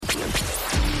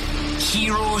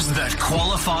heroes that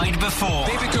qualified before.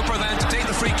 David Cooper then to take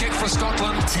the free kick for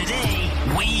Scotland. Today,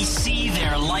 we see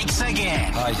their likes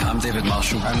again. Hi, I'm David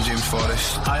Marshall. I'm James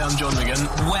Forrest. Hi, I'm John McGinn.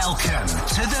 Welcome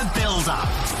to the build-up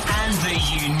and the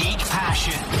unique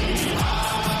passion.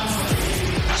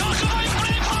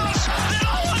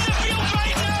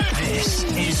 This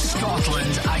is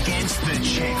Scotland against the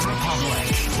Czech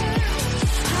Republic.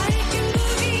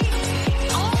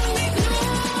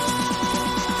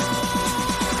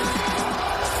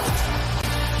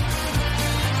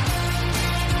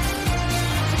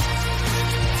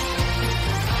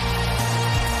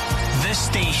 The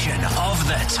station of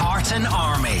the Tartan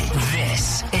Army.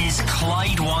 This is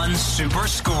Clyde 1 Super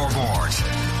Scoreboard.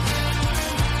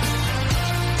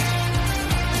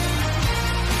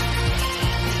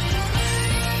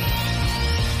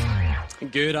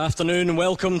 Good afternoon and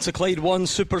welcome to Clyde 1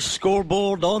 Super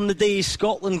Scoreboard. On the day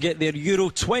Scotland get their Euro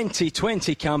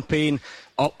 2020 campaign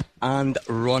up and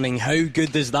running. How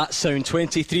good does that sound?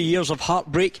 23 years of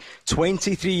heartbreak,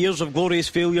 23 years of glorious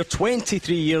failure,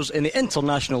 23 years in the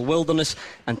international wilderness,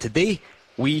 and today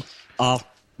we are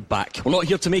back. We're not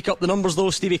here to make up the numbers though.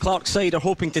 Stevie Clark's side are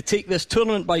hoping to take this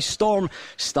tournament by storm,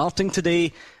 starting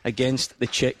today against the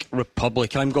Czech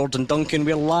Republic. I'm Gordon Duncan.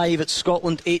 We're live at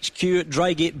Scotland HQ at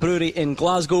Drygate Brewery in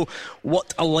Glasgow.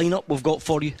 What a lineup we've got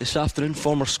for you this afternoon.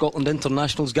 Former Scotland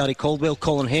internationals Gary Caldwell,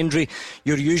 Colin Hendry,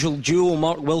 your usual duo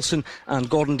Mark Wilson and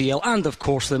Gordon Dalziel, and of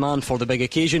course the man for the big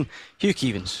occasion, Hugh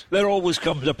Keevins. There always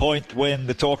comes a point when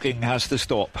the talking has to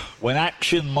stop, when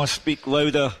action must speak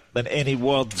louder than any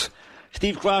words.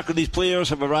 Steve Clarke and his players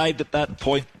have arrived at that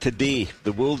point today.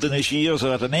 The wilderness years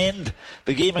are at an end.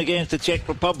 The game against the Czech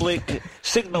Republic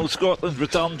signals Scotland's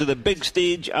return to the big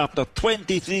stage after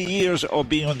 23 years of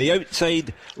being on the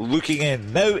outside looking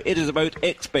in. Now it is about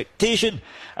expectation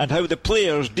and how the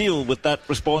players deal with that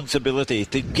responsibility.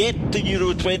 To get to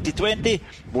Euro 2020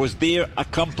 was their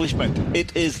accomplishment.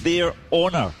 It is their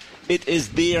honour. It is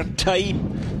their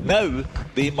time. Now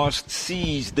they must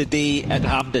seize the day at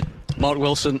Hampden. Mark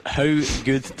Wilson, how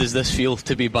good does this feel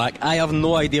to be back? I have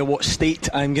no idea what state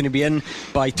I'm going to be in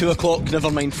by 2 o'clock,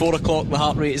 never mind 4 o'clock. The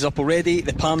heart rate is up already,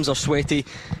 the palms are sweaty.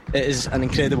 It is an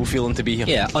incredible feeling to be here.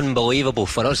 Yeah, unbelievable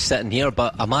for us sitting here,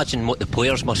 but imagine what the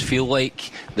players must feel like,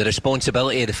 the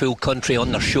responsibility of the full country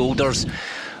on their shoulders.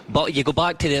 But you go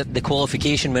back to the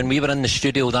qualification when we were in the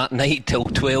studio that night till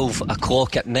 12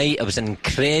 o'clock at night. It was an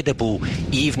incredible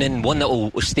evening, one that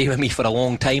will stay with me for a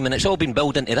long time, and it's all been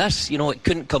built into this. You know, it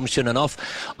couldn't come soon enough.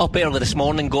 Up early this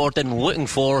morning, Gordon, looking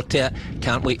forward to it.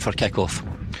 Can't wait for kick-off.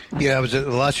 Yeah, I was at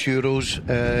the last Euros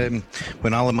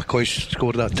when Alan McCoy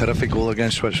scored that terrific goal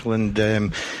against Switzerland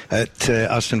at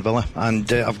Aston Villa,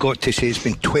 and I've got to say it's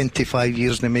been 25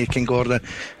 years in the making, Gordon.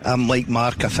 I'm like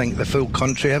Mark, I think the full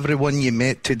country, everyone you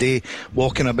met today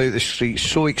walking about the streets,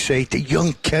 so excited,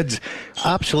 young kids,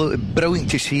 absolutely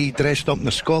brilliant to see, dressed up in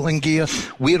the Scotland gear.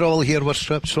 We're all here with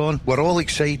strips on, we're all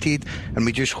excited, and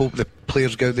we just hope the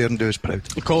players go out there and do us proud.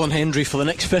 Colin Hendry, for the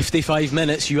next 55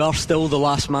 minutes you are still the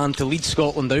last man to lead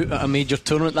Scotland out at a major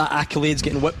tournament. That accolade's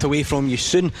getting whipped away from you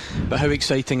soon, but how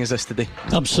exciting is this today?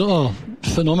 Absolutely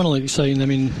phenomenally exciting. I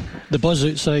mean, the buzz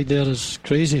outside there is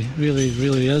crazy, really,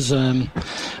 really is, and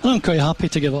I'm quite happy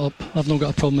to give it up. I've not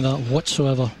got a problem with that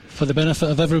whatsoever, for the benefit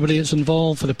of everybody that's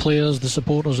involved, for the players, the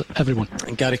supporters, everyone.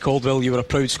 And Gary Caldwell, you were a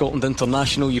proud Scotland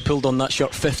international. You pulled on that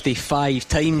shirt 55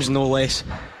 times, no less.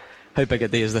 How big a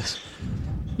day is this?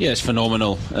 Yeah, it's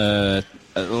phenomenal.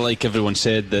 Like everyone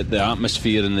said, the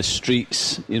atmosphere in the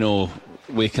streets, you know,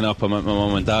 waking up, I'm at my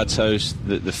mum and dad's house,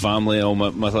 the family, all my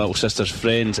little sister's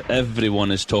friends,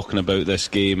 everyone is talking about this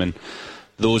game, and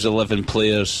those 11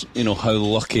 players, you know, how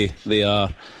lucky they are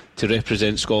to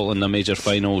represent Scotland in the major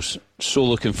finals. So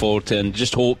looking forward to it, and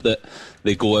just hope that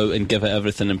they go out and give it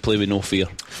everything and play with no fear.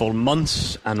 For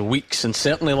months and weeks, and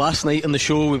certainly last night on the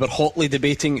show, we were hotly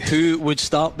debating who would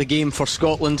start the game for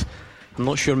Scotland. I'm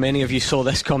not sure many of you saw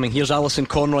this coming. Here's Alison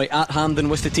Conroy at Hampden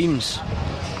with the teams.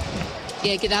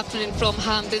 Yeah, good afternoon from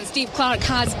Hampden. Steve Clarke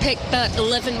has picked that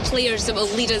 11 players that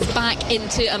will lead us back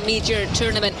into a major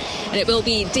tournament, and it will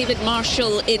be David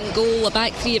Marshall in goal, a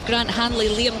back three of Grant Hanley,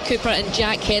 Liam Cooper and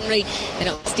Jack Henry, and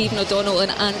Stephen O'Donnell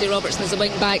and Andy Robertson as the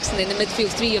wing backs, and then the midfield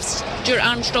three of Stuart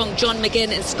Armstrong, John McGinn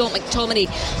and Scott McTominay.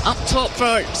 Up top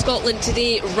for Scotland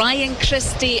today, Ryan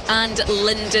Christie and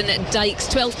Lyndon Dykes.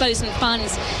 12,000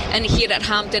 fans in here at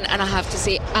Hampden, and I have to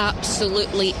say,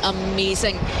 absolutely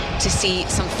amazing to see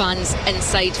some fans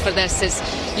inside for this.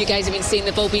 As you guys have been saying,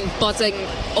 they've all been buzzing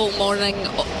all morning,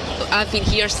 I've been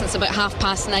here since about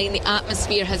 9:30. The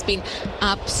atmosphere has been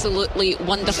absolutely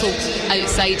wonderful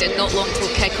outside, and not long till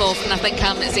kick-off, and I think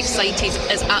I'm as excited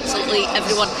as absolutely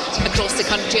everyone across the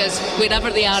country is, wherever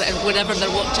they are and wherever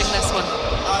they're watching this one.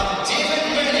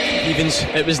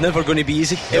 Keevins, it was never going to be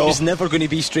easy. It was never going to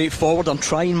be straightforward. I'm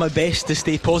trying my best to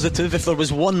stay positive. If there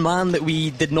was one man that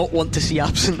we did not want to see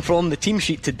absent from the team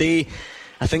sheet today,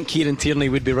 I think Kieran Tierney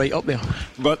would be right up there.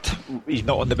 But he's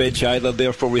not on the bench either,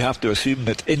 therefore we have to assume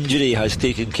that injury has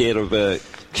taken care of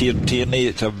Kieran Tierney.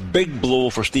 It's a big blow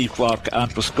for Steve Clarke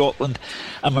and for Scotland.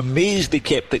 I'm amazed they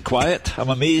kept it quiet. I'm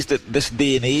amazed at this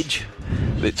day and age.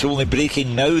 It's only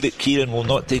breaking now that Kieran will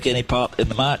not take any part in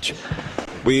the match.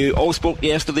 We all spoke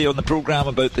yesterday on the programme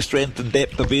about the strength and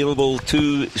depth available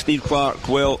to Steve Clarke.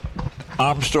 Well,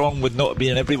 Armstrong would not be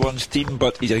in everyone's team,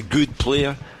 but he's a good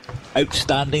player.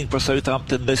 Outstanding for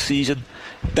Southampton this season.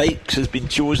 Dykes has been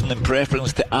chosen in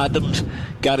preference to Adams.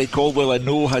 Gary Caldwell, I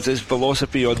know, has his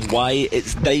philosophy on why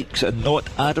it's Dykes and not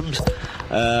Adams,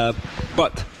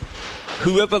 but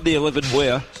whoever the 11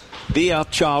 were, they are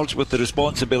charged with the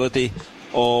responsibility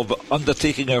of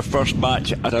undertaking our first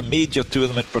match at a major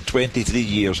tournament for 23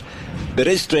 years. There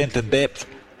is strength and depth.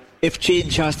 If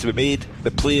change has to be made,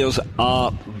 the players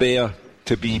are there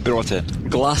to be brought in.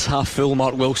 Glass half full,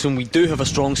 Mark Wilson. We do have a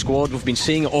strong squad. We've been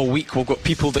saying it all week. We've got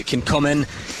people that can come in.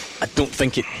 I don't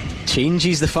think it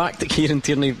changes the fact that Kieran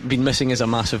Tierney been missing is a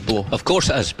massive blow. Of course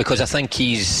it is, because I think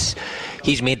he's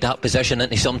made that position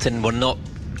into something we're not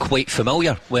quite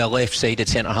familiar with, a left-sided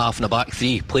centre-half and a back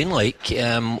three playing like,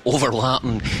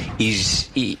 overlapping his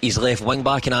left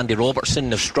wing-back and Andy Robertson.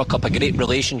 They've struck up a great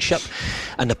relationship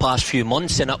in the past few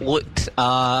months, and it looked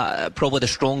probably the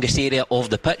strongest area of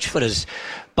the pitch for us.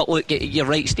 But look, you're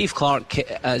right, Steve Clarke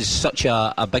is such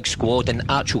a big squad and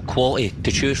actual quality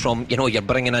to choose from. You know, you're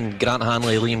bringing in Grant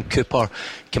Hanley, Liam Cooper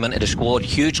come into the squad,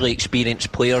 hugely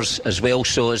experienced players as well,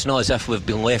 so it's not as if we've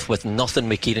been left with nothing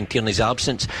with Kieran Tierney's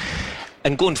absence.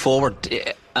 And going forward,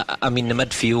 I mean, the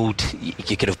midfield,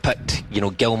 you could have picked, you know,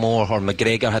 Gilmore or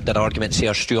McGregor had their arguments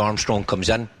here. Stu Armstrong comes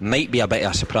in, might be a bit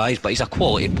of a surprise, but he's a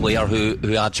quality player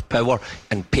who adds power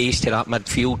and pace to that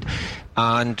midfield.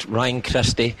 And Ryan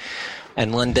Christie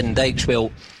and Lyndon Dykes, well,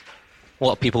 a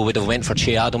lot of people would have went for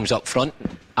Che Adams up front.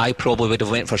 I probably would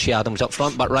have went for Che Adams up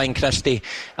front, but Ryan Christie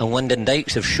and Lyndon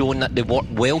Dykes have shown that they work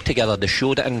well together. They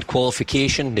showed it in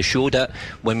qualification, they showed it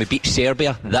when we beat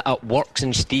Serbia, that it works,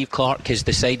 and Steve Clarke has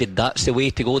decided that's the way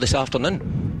to go this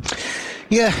afternoon.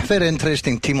 Yeah, very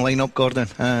interesting team line-up, Gordon.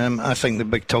 I think the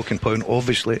big talking point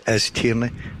obviously is Tierney.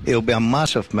 He'll be a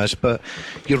massive miss, but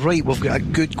you're right, we've got a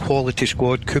good quality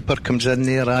squad. Cooper comes in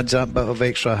there, adds that bit of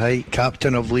extra height,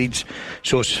 captain of Leeds,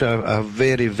 so it's a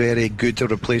very, very good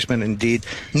replacement indeed.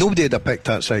 Nobody had picked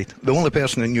that side. The only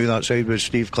person that knew that side was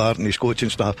Steve Clarke and his coaching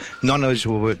staff. None of us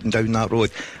were down that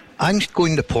road. I'm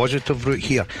going the positive route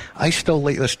here. I still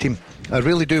like this team. I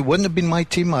really do. Wouldn't have been my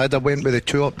team, I'd have went with the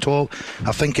two up top.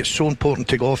 I think it's so important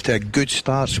to go off to a good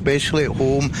start, especially at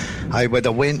home. I would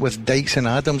have went with Dykes and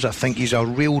Adams. I think he's a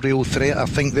real threat. I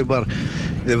think they were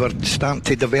starting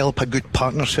to develop a good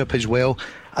partnership as well.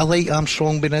 I like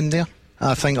Armstrong being in there.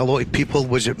 I think a lot of people,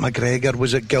 was it McGregor,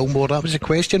 was it Gilmore, that was the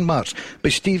question marks.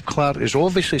 But Steve Clarke has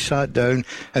obviously sat down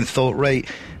and thought, right,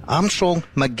 Armstrong,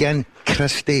 McGinn,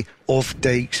 Christie, off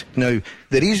Dykes. Now,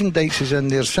 the reason Dykes is in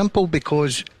there is simple,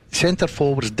 because centre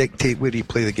forwards dictate where you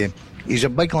play the game. He's a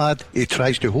big lad, he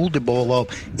tries to hold the ball up,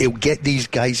 he'll get these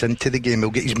guys into the game, he'll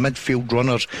get his midfield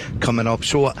runners coming up.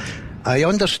 So I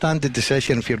understand the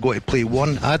decision. If you're going to play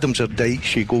one, Adams or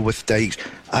Dykes, you go with Dykes.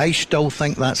 I still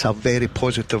think that's a very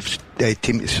positive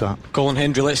team to start. Colin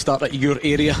Hendry, let's start at your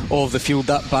area of the field,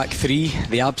 that back three.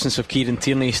 The absence of Kieran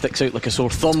Tierney sticks out like a sore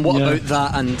thumb. What about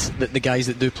that and the guys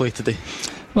that do play today?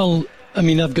 Well, I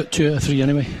mean, I've got 2 out of 3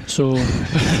 anyway, so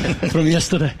from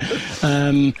yesterday.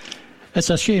 It's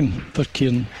a shame for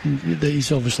Kieran that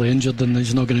he's obviously injured and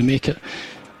he's not going to make it.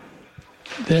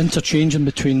 The interchanging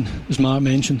between, as Mark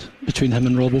mentioned, between him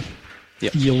and Robbo,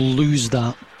 you'll lose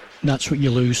that. That's what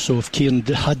you lose. So if Kieran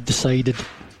had decided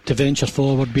to venture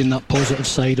forward, being that positive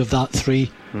side of that three,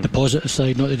 the positive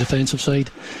side, not the defensive side,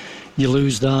 you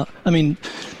lose that. I mean,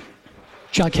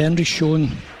 Jack Hendry's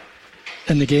shown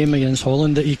in the game against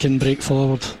Holland that he can break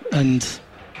forward, and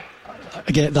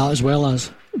I get that as well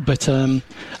as. But I've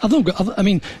not got. I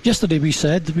mean, yesterday we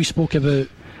spoke about,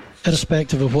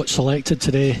 irrespective of what's selected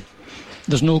today,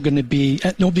 there's not going to be,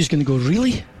 nobody's going to go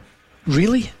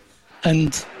really,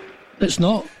 and it's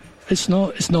not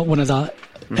one of that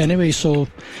anyway. So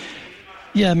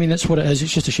yeah, I mean, that's what it is.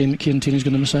 It's just a shame that Kieran Tierney's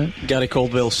going to miss out. Gary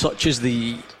Caldwell, such is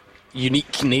the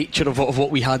unique nature of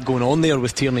what we had going on there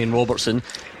with Tierney and Robertson.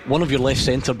 One of your left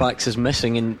centre backs is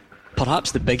missing, and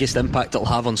perhaps the biggest impact it'll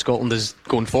have on Scotland is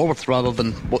going forward rather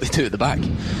than what they do at the back.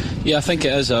 Yeah, I think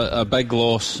it is a big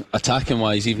loss attacking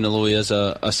wise, even though he is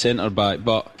a centre back,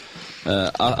 but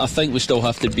I think we still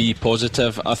have to be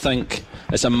positive. I think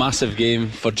it's a massive game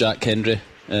for Jack Hendry,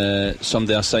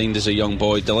 somebody I signed as a young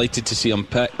boy. Delighted to see him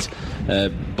picked,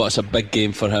 but it's a big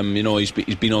game for him. You know, he's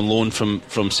been on loan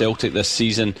from Celtic this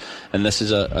season, and this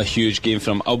is a huge game for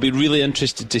him. I'll be really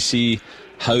interested to see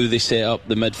how they set up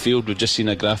the midfield. We've just seen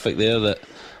a graphic there that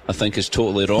I think is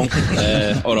totally wrong,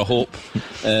 or I hope,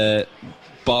 but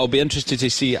I'll be interested to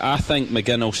see. I think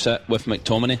McGinn will sit with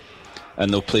McTominay,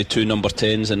 and they'll play two number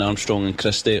 10s in Armstrong and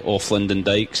Christie, Offland and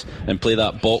Dykes, and play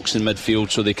that box in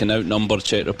midfield so they can outnumber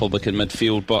Czech Republic in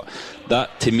midfield. But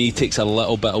that to me takes a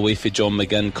little bit away from John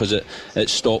McGinn, because it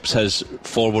stops his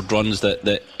forward runs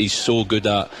that he's so good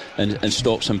at, and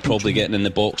stops him probably getting in the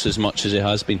box as much as he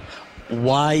has been.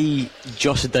 Why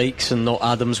just Dykes and not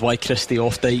Adams? Why Christie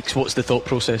off Dykes? What's the thought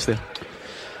process there?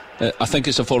 I think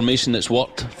it's a formation that's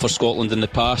worked for Scotland in the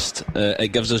past.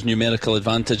 It gives us numerical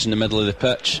advantage in the middle of the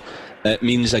pitch. It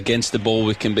means against the ball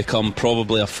we can become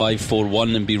probably a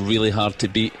 5-4-1 and be really hard to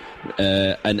beat,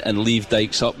 and leave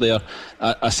Dykes up there.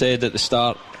 I said at the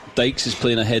start, Dykes is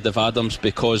playing ahead of Adams,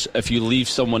 because if you leave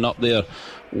someone up there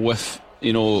with,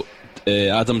 you know,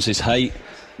 Adams' height,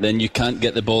 then you can't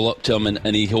get the ball up to him,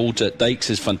 and he holds it.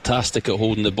 Dykes is fantastic at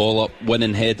holding the ball up,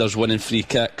 winning headers, winning free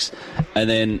kicks, and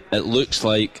then it looks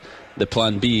like the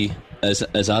plan B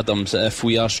is Adams. If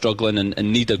we are struggling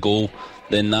and need a goal,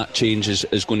 then that change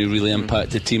is going to really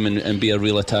impact the team and be a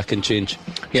real attacking change.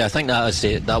 Yeah, I think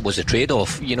that was a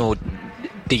trade-off. You know,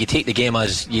 do you take the game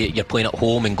as you're playing at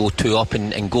home and go 2 up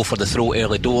and go for the throw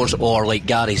early doors, or like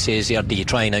Gary says there, do you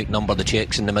try and outnumber the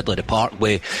Czechs in the middle of the park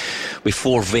with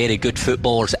 4 very good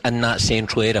footballers in that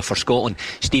central area for Scotland?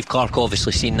 Steve Clarke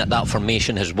obviously seen that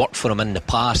formation has worked for him in the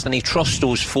past, and he trusts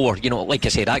those 4. You know, like I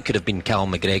said, that could have been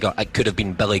Callum McGregor, it could have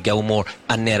been Billy Gilmore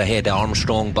in there ahead of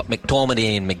Armstrong, but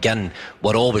McTominay and McGinn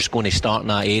were always going to start in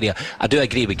that area. I do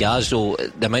agree with Gaz though,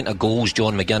 the amount of goals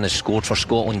John McGinn has scored for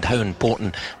Scotland, how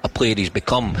important a player he's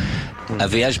become.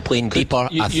 If he is playing deeper,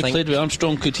 I think... You played with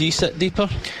Armstrong, could he sit deeper?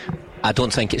 I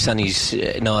don't think it's in his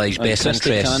best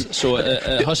interest. So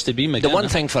it has to be McGinn. The one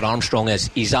thing for Armstrong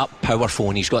is he's that powerful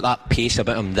and he's got that pace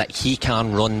about him that he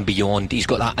can run beyond. He's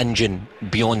got that engine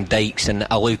beyond Dykes, and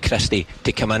allow Christie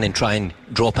to come in and try and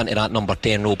drop into that number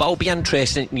 10 role. But it'll be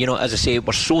interesting, you know, as I say,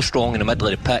 we're so strong in the middle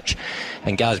of the pitch,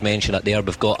 and Gaz mentioned it there,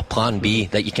 we've got a plan B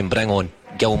that you can bring on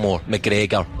Gilmore,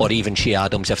 McGregor, or even Shea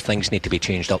Adams if things need to be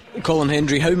changed up. Colin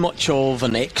Hendry, how much of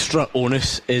an extra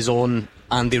onus is on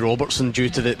Andy Robertson due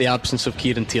to the absence of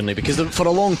Kieran Tierney? Because for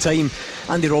a long time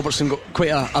Andy Robertson got quite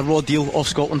a raw deal off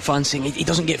Scotland fans, saying he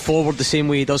doesn't get forward the same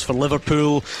way he does for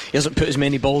Liverpool, he doesn't put as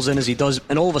many balls in as he does,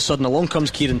 and all of a sudden along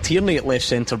comes Kieran Tierney at left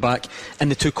centre back, and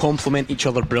the two complement each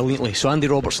other brilliantly. So Andy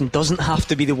Robertson doesn't have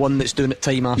to be the one that's doing it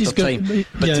time after time,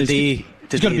 but today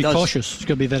he's got to be cautious. He's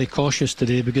got to be very cautious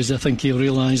today, because I think he'll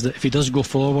realise that if he does go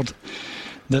forward,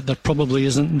 that there probably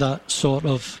isn't that sort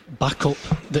of backup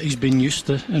that he's been used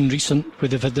to in recent, where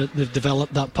they've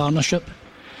developed that partnership.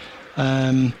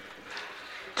 Grant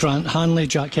Hanley,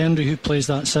 Jack Hendry, who plays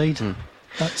that side.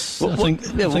 That's I think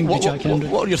Jack Hendry.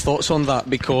 What are your thoughts on that?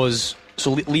 Because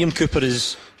Liam Cooper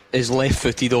is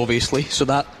left-footed, obviously, so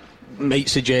that might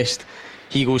suggest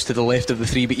he goes to the left of the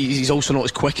 3, but he's also not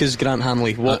as quick as Grant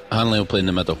Hanley. Hanley will play in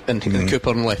the middle, and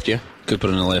Cooper on the left, yeah? Cooper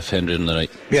on the left, Hendry on the right.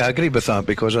 Yeah, I agree with that,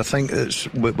 because I think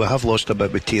we have lost a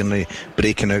bit with Tierney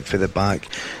breaking out for the back.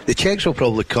 The Czechs will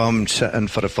probably come, sit in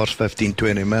for the first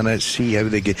 15-20 minutes, see how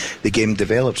the game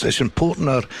develops. It's important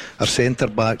our centre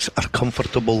backs are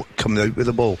comfortable coming out with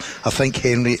the ball. I think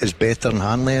Henry is better than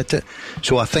Hanley at it,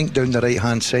 so I think down the right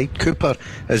hand side Cooper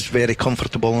is very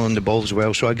comfortable on the ball as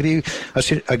well. So I agree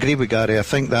with Gary. I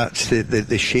think that's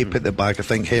the shape at the back. I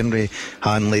think Henry,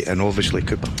 Hanley and obviously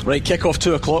Cooper. Right, kick off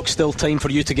 2 o'clock, still time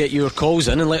for you to get your calls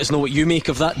in and let us know what you make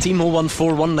of that team.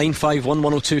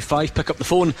 01419511025. Pick up the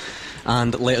phone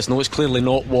and let us know. It's clearly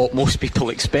not what most people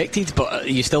expected, but are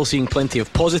you still seeing plenty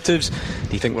of positives?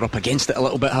 Do you think we're up against it a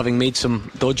little bit, having made some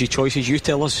dodgy choices? You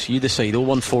tell us, you decide.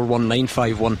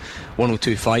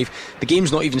 01419511025. The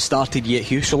game's not even started yet,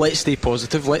 Hugh, so let's stay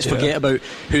positive. Let's forget about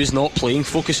who's not playing,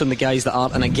 focus on the guys that are.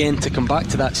 And again, to come back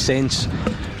to that sense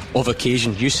of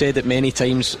occasion, you said it many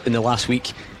times in the last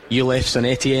week. You left St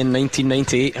Etienne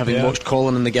 1998, having watched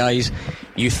Colin and the guys.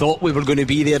 You thought we were going to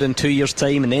be there in 2 years'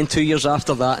 time, and then 2 years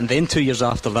after that, and then 2 years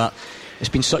after that. It's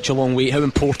been such a long wait. How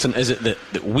important is it that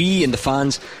we and the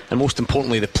fans, and most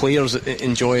importantly the players,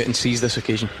 enjoy it and seize this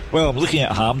occasion? Well, I'm looking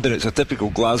at Hampden. It's a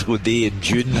typical Glasgow day in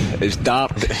June. It's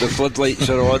dark, the floodlights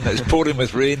are on, it's pouring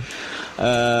with rain.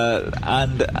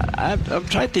 and I'm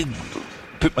trying to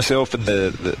put myself in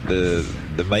the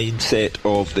mindset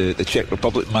of the Czech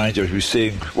Republic manager who's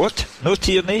saying, what? No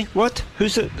Tierney? What?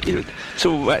 Who's it?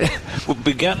 So we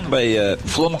began by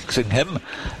flummoxing him,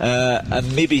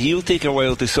 and maybe he'll take a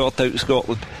while to sort out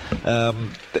Scotland.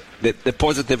 The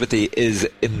positivity is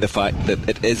in the fact that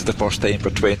it is the first time for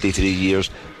 23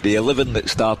 years. The 11 that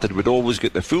started would always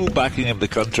get the full backing of the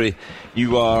country.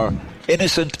 You are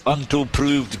innocent until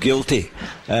proved guilty,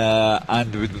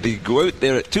 and when they go out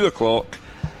there at 2 o'clock,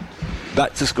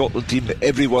 that's the Scotland team that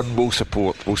everyone will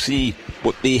support. We'll see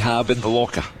what they have in the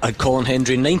locker. And Colin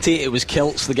Hendry, 98 it was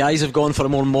kilts. The guys have gone for a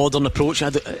more modern approach.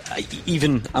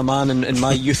 Even a man in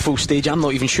my youthful stage, I'm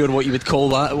not even sure what you would call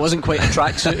that. It wasn't quite a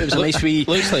tracksuit. It was a nice wee...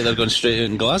 Looks like they're going straight out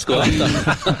in Glasgow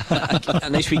after. a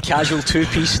nice wee casual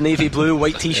two-piece, navy blue,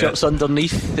 white t-shirts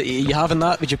underneath. Are you having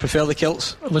that? Would you prefer the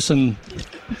kilts? Listen,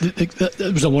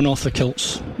 it was a one-off, the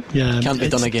kilts. Yeah, can't be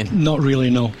done again. Not really,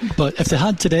 no. But if they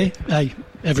had today,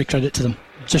 every credit to them.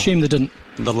 It's a shame they didn't.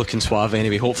 They're looking suave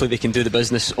anyway. Hopefully they can do the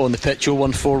business on the pitch.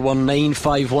 01419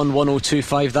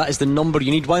 511025. That is the number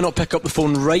you need. Why not pick up the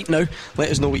phone right now?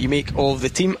 Let us know what you make of the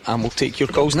team, and we'll take your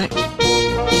calls next.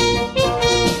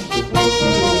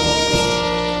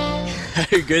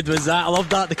 How good was that? I love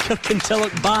that. The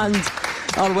Kirkintilloch band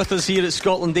are with us here at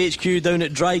Scotland HQ down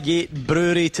at Drygate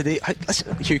Brewery today.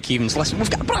 Listen, Hugh Keevins, listen, we've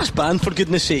got a brass band, for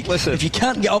goodness sake. Listen, if you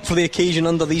can't get up for the occasion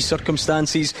under these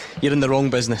circumstances, you're in the wrong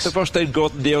business. The first time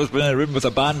Gordon Dale's been in a room with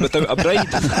a band without a bride.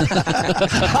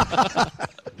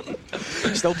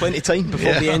 Still plenty of time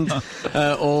before the end of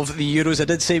the Euros. I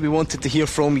did say we wanted to hear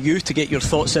from you to get your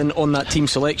thoughts in on that team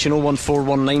selection.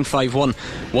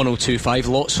 01419511025.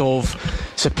 Lots of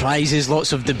surprises,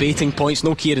 lots of debating points.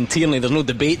 No Kieran Tierney, there's no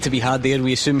debate to be had there.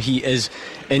 We assume he is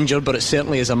injured, but it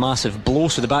certainly is a massive blow.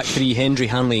 So the back three, Hendry,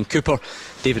 Hanley and Cooper.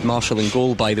 David Marshall in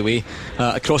goal, by the way.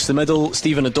 Across the middle,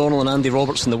 Stephen O'Donnell and Andy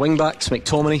Robertson, the wing-backs.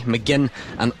 McTominay, McGinn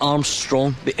and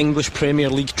Armstrong, the English Premier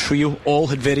League trio, all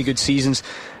had very good seasons.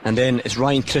 And then it's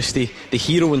Ryan Christie, the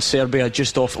hero in Serbia,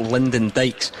 just off Lyndon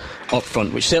Dykes up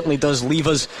front, which certainly does leave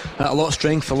us a lot of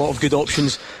strength, a lot of good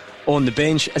options on the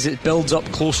bench as it builds up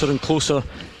closer and closer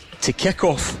to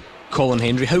kick-off. Colin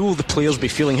Hendry, how will the players be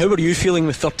feeling? How were you feeling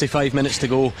with 35 minutes to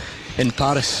go in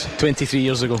Paris 23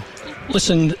 years ago?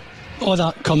 Listen, all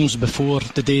that comes before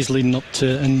the days leading up to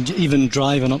it, and even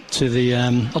driving up to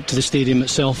the stadium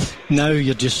itself. Now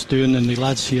you're just doing, and the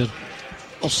lads here,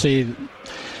 I'll say,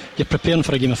 you're preparing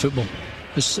for a game of football.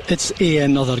 It's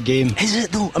another game. Is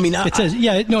it though? I mean, it is.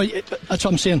 Yeah, no, that's what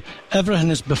I'm saying. Everything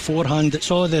is beforehand.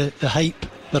 It's all the hype,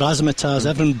 the razzmatazz,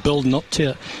 everyone building up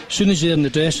to it. As soon as you're in the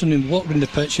dressing room, walk around the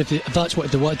pitch, if that's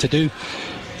what they wanted to do,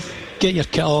 get your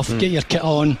kit off, get your kit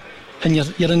on, and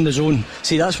you're in the zone.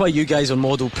 See, that's why you guys are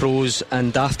model pros,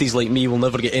 and dafties like me will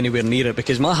never get anywhere near it,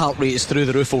 because my heart rate is through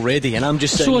the roof already, and I'm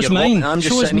just sitting here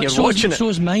watching it. So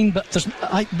is mine, but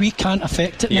we can't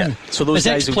affect it now. So those as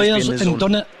guys ex-players will just be in the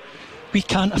and done it, we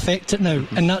can't affect it now,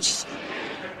 and that's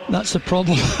the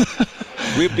problem.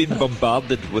 We've been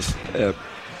bombarded with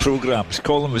programmes.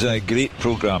 Colin was in a great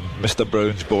programme, Mr.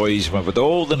 Brown's Boys, with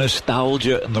all the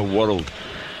nostalgia in the world,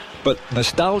 but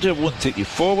nostalgia won't take you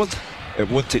forward. It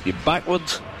won't take you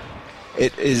backwards.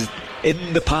 It is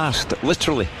in the past,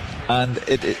 literally. And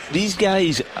these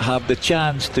guys have the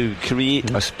chance to create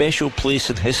a special place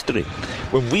in history.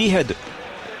 When we had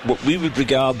what we would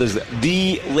regard as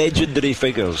the legendary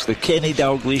figures, the Kenny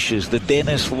Dalglish's, the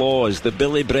Dennis Laws, the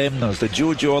Billy Bremners, the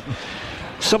Joe Jordan,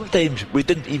 sometimes we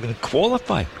didn't even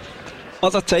qualify.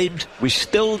 Other times we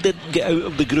still didn't get out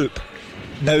of the group.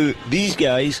 Now these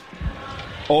guys,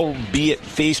 albeit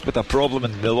faced with a problem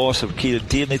in the loss of Kieran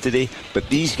Tierney today, but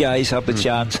these guys have the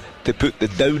chance to put the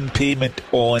down payment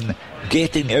on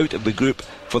getting out of the group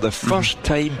for the first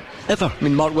time ever. I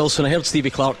mean, Mark Wilson, I heard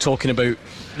Stevie Clark talking about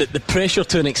the pressure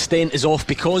to an extent is off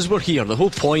because we're here. The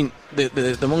whole point,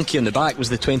 the monkey on the back was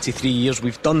the 23 years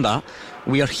we've done that.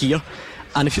 We are here.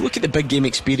 And if you look at the big game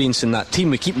experience in that team,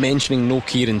 we keep mentioning no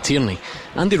Kieran Tierney.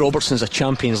 Andy Robertson's a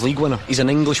Champions League winner. He's an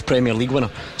English Premier League winner.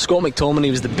 Scott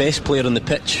McTominay was the best player on the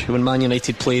pitch when Man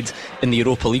United played in the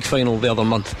Europa League final the other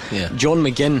month. John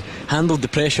McGinn handled the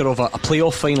pressure of a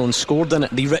playoff final and scored in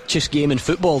it, the richest game in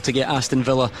football to get Aston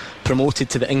Villa promoted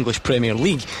to the English Premier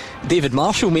League. David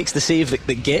Marshall makes the save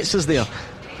that gets us there.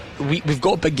 We've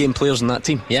got big game players in that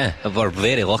team. Yeah, we're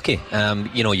very lucky.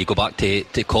 You go back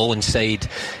to Colin's side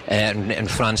in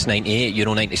France 98,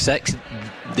 Euro 96,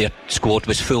 their squad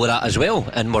was full of that as well,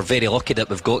 and we're very lucky that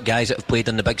we've got guys that have played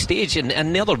on the big stage.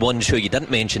 And the other ones who you didn't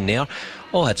mention there,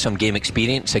 all had some game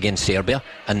experience against Serbia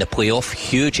in the playoff,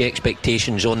 huge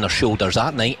expectations on their shoulders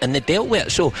that night, and they dealt with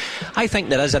it. So I think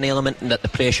there is an element that the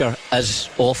pressure is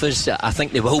off us. I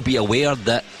think they will be aware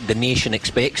that the nation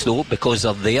expects, though, because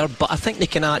they're there, but I think they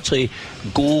can actually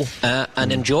go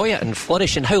and enjoy it and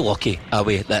flourish. And how lucky are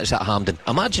we that it's at Hampden?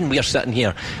 Imagine we're sitting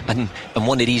here and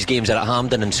one of these games are at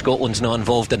Hampden and Scotland's not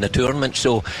involved in the tournament.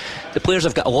 So the players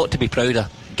have got a lot to be proud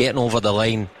of getting over the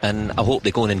line, and I hope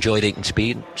they go and enjoy the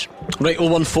experience. Right,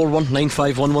 0141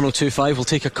 951 1025. We'll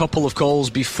take a couple of calls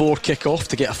before kick-off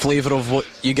to get a flavour of what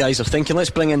you guys are thinking. Let's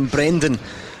bring in Brendan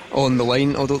on the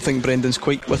line. I don't think Brendan's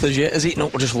quite with us yet, is he? No,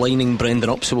 we're just lining Brendan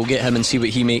up, so we'll get him and see what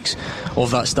he makes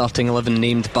of that starting 11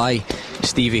 named by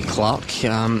Stevie Clarke.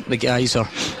 The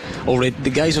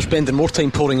guys are spending more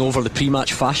time poring over the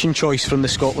pre-match fashion choice from the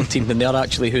Scotland team than they are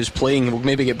actually who's playing. We'll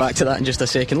maybe get back to that in just a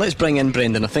second. Let's bring in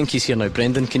Brendan. I think he's here now.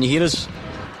 Brendan, can you hear us?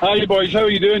 Hi boys, how are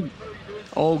you doing?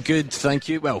 All good, thank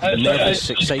you. Well, nervous,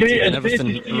 excited great, and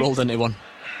everything rolled into one.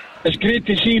 It's great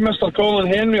to see Mr. Colin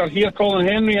Hendry, or hear Colin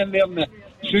Hendry in there in the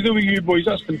studio with you boys.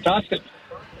 That's fantastic.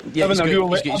 Yeah, he's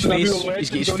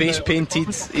got his face painted.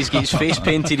 He's got his face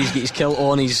painted. He's got his kilt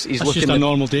on. He's that's looking just a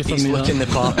normal day for he's me. Looking the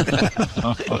part.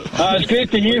 It's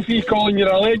great to hear from you, Colin. You're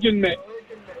a legend, mate.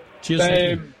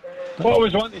 Cheers. What I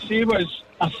was wanting to say was,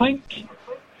 I think,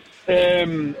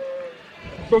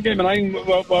 don't get me wrong,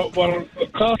 we're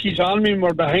Clarkie's army and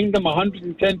we're behind him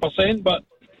 110%, but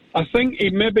I think he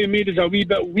maybe made us a wee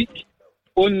bit weak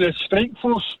on the strike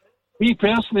force. Me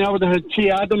personally, I would have had Che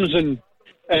Adams and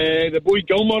the boy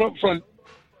Gilmore up front,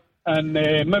 and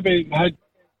maybe had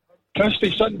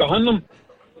Christie sitting behind them.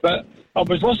 But I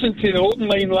was listening to the open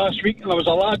line last week, and there was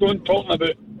a lad on talking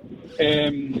about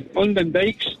London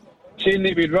Dykes, saying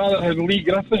that we'd rather have Lee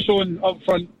Griffiths on up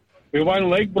front with one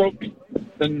leg broke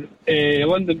than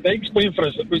London Dykes playing for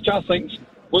us, which I think's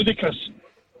ludicrous,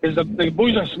 because the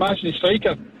boys are smashing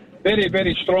striker, very,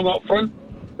 very strong up front.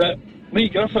 But Lee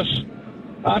Griffiths,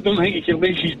 I don't think he can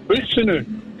lace his boots now,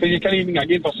 because he can't even get a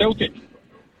game for Celtic.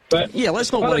 But yeah,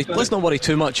 let's not worry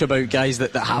too much about guys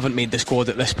that haven't made the squad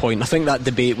at this point. I think that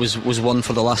debate was one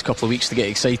for the last couple of weeks to get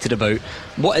excited about.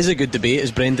 What is a good debate,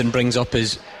 as Brendan brings up,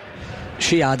 is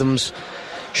Che Adams,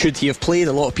 should he have played?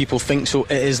 A lot of people think so.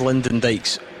 It is Lyndon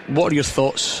Dykes. What are your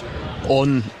thoughts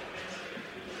on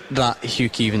that, Hugh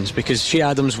Keevins? Because Che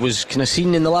Adams was kind of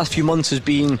seen in the last few months as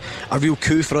being a real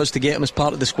coup for us to get him as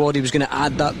part of the squad. He was going to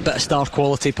add that bit of star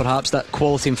quality, perhaps that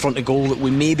quality in front of goal that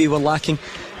we maybe were lacking,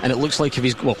 and it looks like if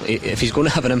he's going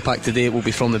to have an impact today, it will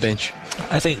be from the bench.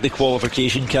 I think the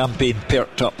qualification campaign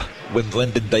perked up when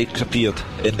Lyndon Dykes appeared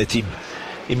in the team.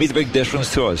 He made a big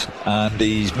difference to us, and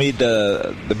he's made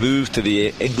the move to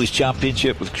the English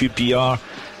Championship with QPR,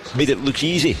 made it look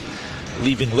easy,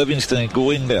 leaving Livingston and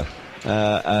going there.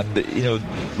 And you know,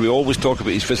 we always talk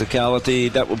about his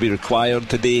physicality. That will be required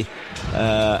today.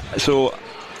 So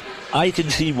I can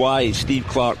see why Steve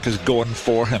Clarke has gone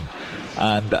for him.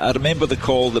 And I remember the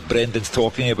call that Brendan's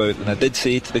talking about, and I did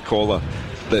say to the caller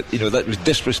that, you know, that was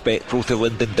disrespectful to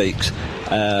Lyndon Dykes.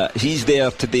 He's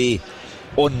there today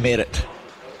on merit.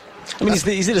 I mean,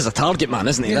 he's there as a target man,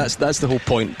 isn't he? Yeah. That's the whole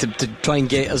point, to try and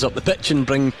get us up the pitch and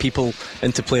bring people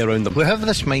into play around them. We have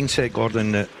this mindset,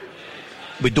 Gordon, that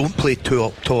we don't play two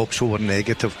up top, so we're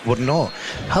negative. We're not.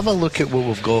 Have a look at what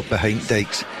we've got behind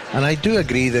Dykes, and I do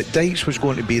agree that Dykes was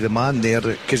going to be the man there,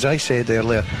 because I said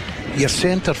earlier, your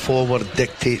centre forward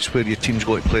dictates where your team's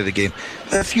going to play the game.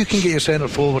 If you can get your centre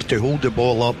forward to hold the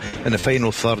ball up in the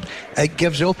final third, it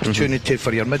gives the opportunity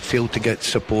for your midfield to get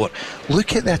support.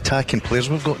 Look at the attacking players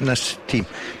we've got in this team.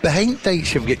 Behind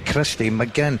Dykes, you've got Christie,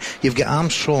 McGinn, you've got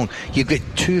Armstrong, you've got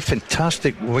two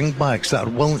fantastic wing backs that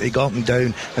are willing to go up and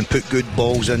down and put good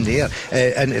balls in the air,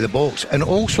 into the box. And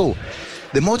also,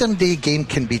 the modern day game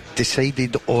can be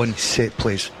decided on set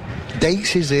plays.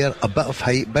 Dykes is there, a bit of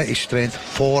height, a bit of strength,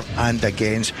 for and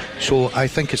against. So I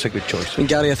think it's a good choice. And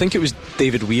Gary, I think it was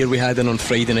David Weir we had in on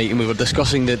Friday night, and we were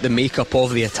discussing the makeup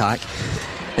of the attack.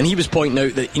 And he was pointing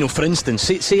out that, you know, for instance,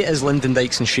 say it is Lyndon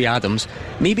Dykes and Che Adams.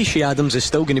 Maybe Che Adams is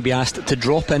still going to be asked to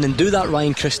drop in and do that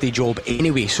Ryan Christie job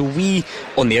anyway. So we,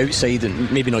 on the outside,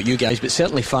 and maybe not you guys, but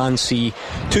certainly fans, see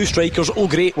two strikers, oh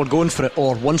great, we're going for it,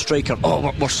 or one striker,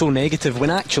 oh we're so negative, when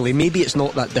actually maybe it's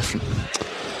not that different.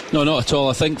 No, not at all.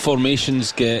 I think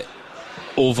formations get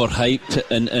overhyped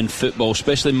in football,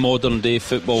 especially modern day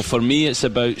football. For me, it's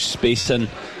about spacing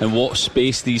and what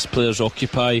space these players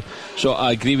occupy. So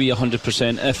I agree with you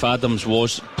 100%. If Adams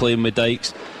was playing with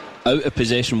Dykes, out of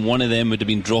possession, one of them would have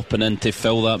been dropping in to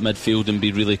fill that midfield and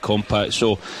be really compact.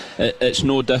 So it's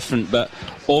no different. But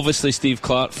obviously Steve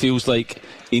Clarke feels like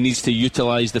he needs to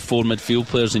utilise the 4 midfield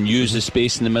players and use the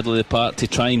space in the middle of the park to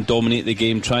try and dominate the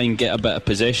game, try and get a bit of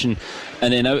possession.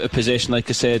 And then out of possession, like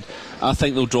I said, I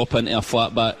think they'll drop into a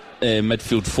flat back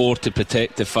midfield 4 to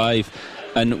protect the 5.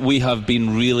 And we have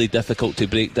been really difficult to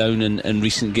break down in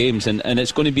recent games, and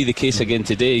it's going to be the case again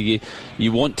today.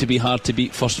 You want to be hard to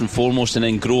beat first and foremost, and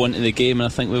then grow into the game, and I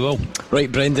think we will.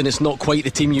 Right, Brendan, it's not quite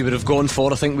the team you would have gone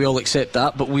for, I think we all accept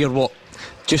that, but we're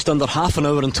just under half an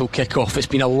hour until kick-off. It's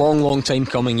been a long time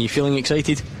coming. Are you feeling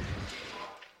excited?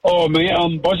 Oh mate,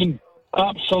 I'm buzzing,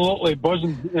 absolutely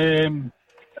buzzing.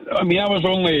 I'm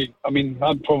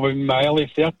probably in my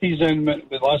early 30s then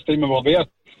the last time we were there,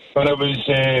 but it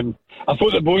was I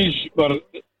thought the boys were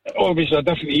obviously a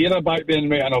different era back then,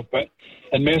 right enough, but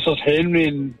and Messrs Henry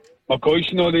and McCoy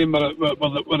and all them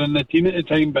were in the team at the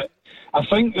time. But I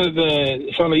think that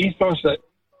the sort of ethos that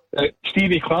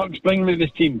Stevie Clarke's bringing to the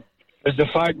team is the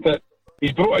fact that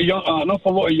he's brought an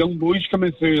awful lot of young boys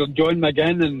coming through, John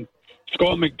McGinn and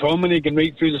Scott McTominay and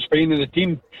right through the spine of the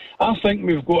team. I think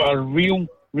we've got a real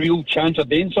chance of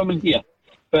doing something here.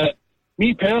 But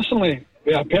me personally,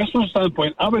 from a personal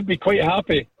standpoint, I would be quite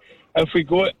happy if we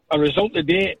got a result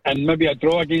today and maybe a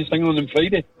draw against England on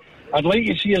Friday. I'd like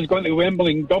to see us going to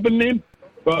Wembley and dubbing them,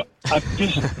 but I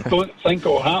just don't think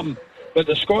it'll happen. But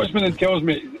the Scotsman tells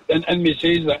me, in me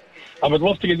says that I would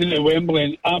love to get into Wembley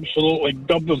and absolutely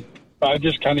dub them, but I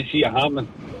just can't see it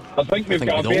happening. I think we've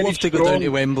got a very love to go down to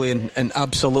Wembley and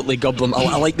absolutely gub them.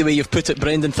 I like the way you've put it,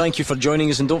 Brendan. Thank you for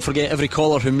joining us, and don't forget, every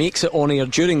caller who makes it on air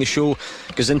during the show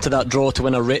goes into that draw to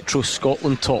win a Retro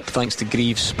Scotland top thanks to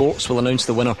Greaves Sports. We'll announce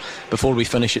the winner before we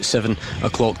finish at 7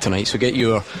 o'clock tonight, so get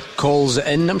your calls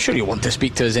in. I'm sure you'll want to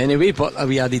speak to us anyway, but a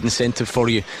wee added incentive for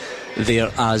you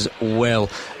there as well.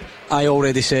 I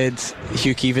already said,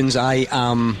 Hugh Keevins, I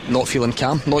am not feeling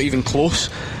calm, not even close.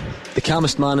 The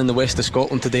calmest man in the west of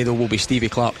Scotland today, though, will be Stevie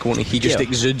Clarke, won't he? He just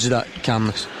exudes that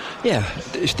calmness. Yeah,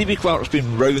 Stevie Clarke's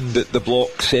been round at the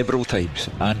block several times,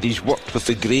 and he's worked with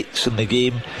the greats in the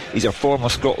game. He's a former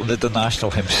Scotland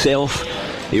international himself.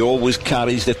 He always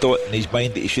carries the thought in his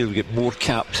mind that he should get more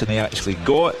caps than he actually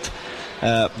got.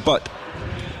 But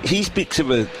he speaks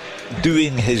about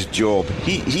doing his job.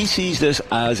 He sees this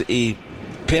as a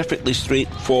perfectly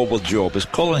straightforward job. As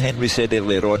Colin Hendry said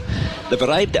earlier on, they've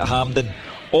arrived at Hampden.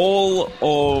 All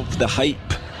of the hype,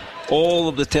 all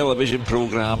of the television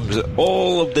programmes,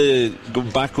 all of the going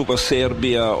back over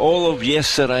Serbia, all of Yes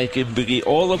Sir I Can Boogie,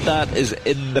 all of that is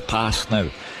in the past now.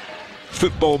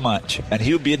 Football match, and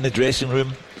he'll be in the dressing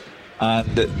room,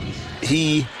 and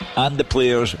he and the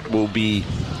players will be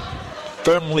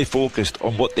firmly focused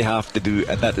on what they have to do,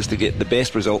 and that is to get the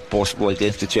best result possible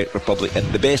against the Czech Republic, and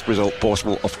the best result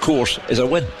possible, of course, is a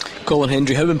win. Colin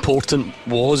Hendry, how important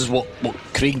was what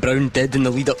Craig Brown did in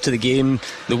the lead up to the game,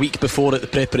 the week before at the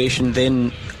preparation,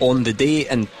 then on the day,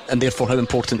 and therefore how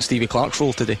important Stevie Clarke's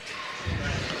role today?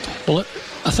 Well,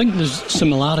 I think there's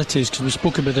similarities, because we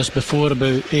spoke about this before,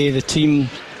 about the team,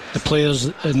 the players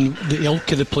and the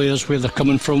ilk of the players, where they're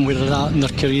coming from, where they're at in their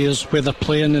careers, where they're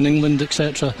playing in England,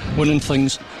 etc., winning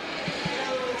things.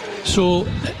 So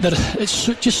it's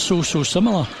just so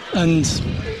similar. And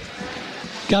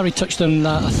Gary touched on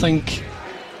that, I think,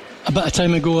 a bit of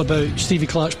time ago, about Stevie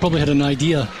Clarke's probably had an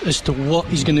idea as to what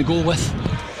he's going to go with.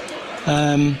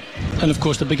 And of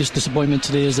course the biggest disappointment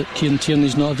today is that Kieran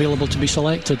Tierney's not available to be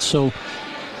selected, so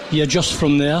you adjust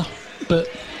from there. But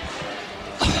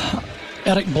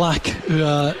Eric Black, who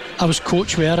I was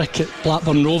coach with Eric at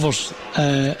Blackburn Rovers,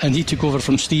 and he took over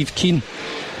from Steve Keane,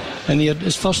 and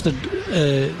his first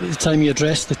the time he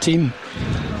addressed the team,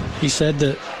 he said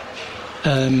that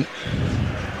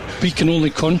we can only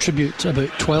contribute about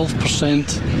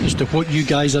 12% as to what you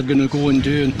guys are going to go and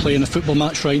do and play in a football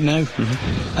match right now.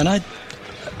 And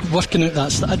working out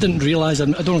that, I didn't realise, I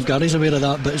don't know if Gary's aware of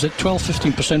that, but is it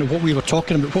 12-15% of what we were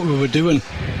talking about, what we were doing,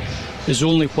 is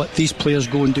only what these players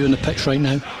go and do on the pitch right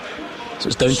now. So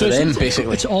it's down to them,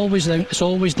 basically. It's always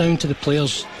down to the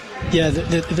players. Yeah,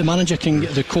 the manager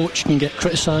the coach can get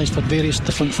criticised for various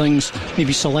different things.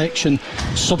 Maybe selection,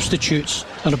 substitutes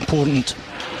are important,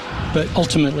 but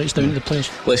ultimately it's down to the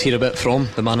players. Let's hear a bit from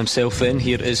the man himself then.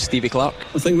 Here is Stevie Clarke.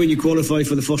 I think when you qualify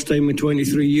for the first time in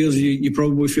 23 years, you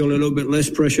probably feel a little bit less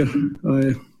pressure.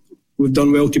 We've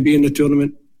done well to be in the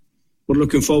tournament. We're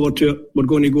looking forward to it. We're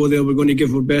going to go there. We're going to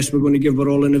give our best. We're going to give our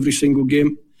all in every single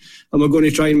game, and we're going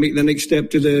to try and make the next step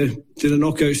to the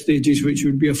knockout stages, which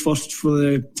would be a first for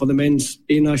the men's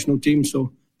A national team.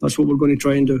 So that's what we're going to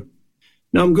try and do.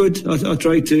 Now I'm good. I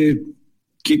try to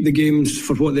keep the games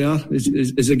for what they are.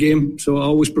 Is a game. So I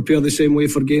always prepare the same way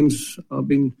for games. I've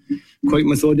been quite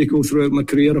methodical throughout my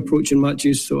career approaching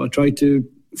matches. So I try to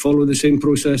follow the same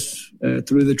process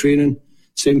through the training.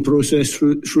 same process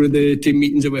through the team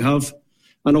meetings that we have,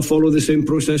 and I'll follow the same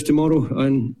process tomorrow,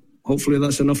 and hopefully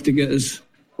that's enough to get us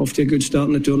off to a good start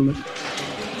in the tournament.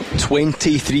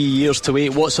 23 years to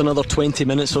wait. What's another 20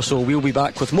 minutes or so? We'll be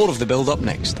back with more of the build-up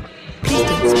next.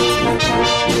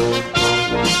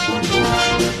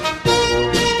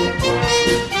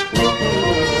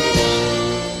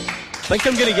 I think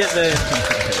I'm going to get the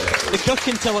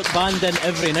Kirkintilloch band in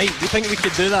every night. Do you think we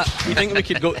could do that? Do you think we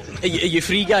could go? Are you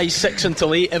free guys 6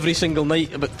 until 8 every single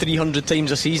night, about 300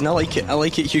 times a season? I like it,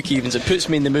 Hugh Keevins. It puts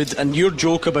me in the mood. And your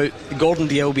joke about Gordon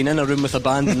Dalziel being in a room with a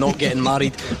band and not getting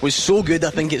married was so good, I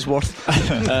think it's worth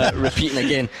repeating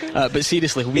again. But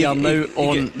seriously, we are now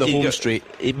on the home straight.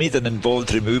 He made an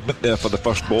involuntary movement there for the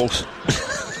first balls.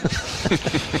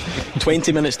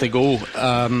 20 minutes to go.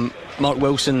 Mark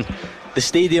Wilson, the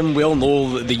stadium, we all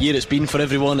know the year it's been for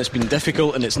everyone. It's been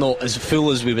difficult and it's not as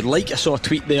full as we would like. I saw a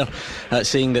tweet there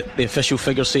saying that the official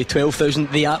figures say 12,000.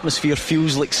 The atmosphere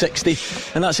feels like 60,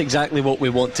 and that's exactly what we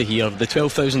want to hear. The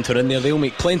 12,000 are in there. They'll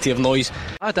make plenty of noise.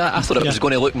 I thought it was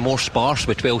going to look more sparse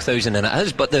with 12,000 than it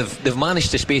is, but they've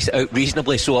managed to space it out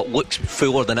reasonably so it looks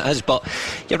fuller than it is. But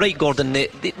you're right, Gordon,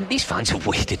 these fans have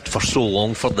waited for so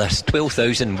long for this.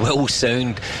 12,000 will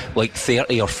sound like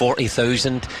 30 or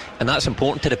 40,000, and that's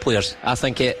important to the players. I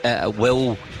think it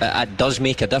does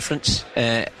make a difference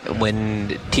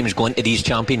when teams go into these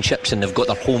championships and they've got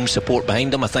their home support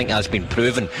behind them. I think that's been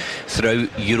proven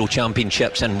throughout Euro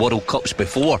Championships and World Cups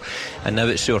before, and now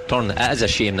it's our turn. It is a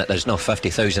shame that there's not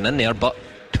 50,000 in there, but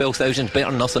 12,000 is better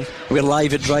than nothing. We're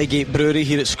live at Drygate Brewery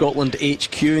here at Scotland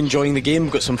HQ, enjoying the game.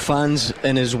 We've got some fans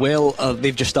in as well.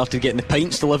 They've just started getting the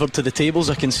pints delivered to the tables.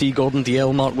 I can see Gordon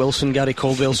Dalziel, Mark Wilson, Gary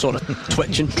Caldwell sort of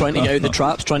twitching, trying to get out the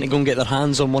traps, trying to go and get their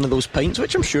hands on one of those pints,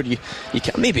 which I'm sure you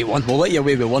can. Maybe one. We'll let you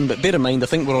away with one, but bear in mind, I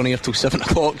think we're on here till 7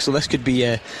 o'clock, so this could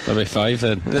be maybe 5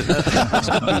 then.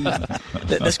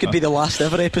 This could be the last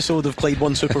ever episode of Clyde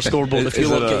 1 Super Scoreboard if you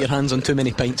get your hands on too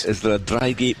many pints. Is there a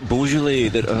Drygate Beaujolais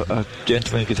that a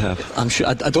gentleman could have? I'm sure.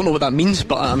 I don't know what that means,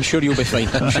 but I'm sure you'll be fine.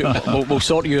 I'm sure we'll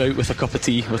sort you out with a cup of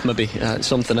tea with maybe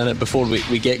something in it before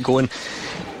we get going.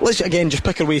 Let's again just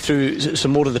pick our way through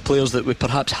some more of the players that we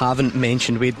perhaps haven't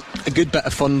mentioned. We had a good bit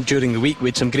of fun during the week. We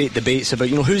had some great debates about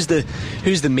who's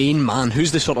the main man,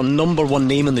 who's the sort of number one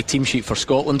name on the team sheet for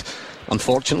Scotland.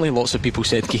 Unfortunately, lots of people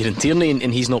said Kieran Tierney,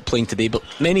 and he's not playing today, but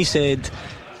many said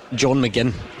John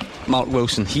McGinn. Mark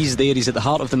Wilson, he's there, he's at the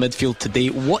heart of the midfield today.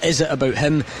 What is it about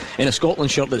him in a Scotland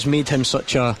shirt that's made him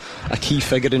such a key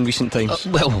figure in recent times?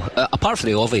 Apart from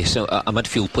the obvious, a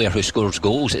midfield player who scores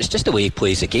goals, it's just the way he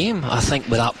plays the game. I think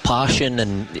with that passion,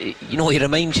 and he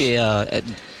reminds you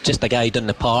just a guy down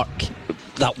the park,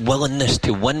 that willingness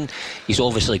to win. He's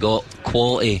obviously got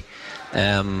quality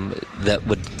that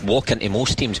would walk into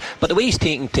most teams, but the way he's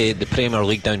taken to the Premier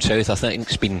League down south, I think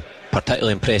it's been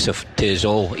particularly impressive to us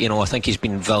all. I think he's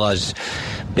been Villa's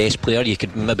best player. You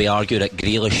could maybe argue that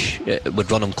Grealish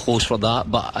would run him close for that,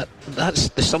 but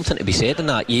there's something to be said in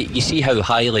that. You see how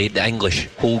highly the English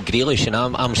hold Grealish, and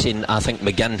I'm saying I think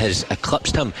McGinn has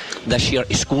eclipsed him this year.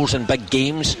 He scores in big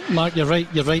games. Mark, you're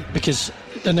right, because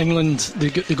in England they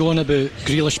go on about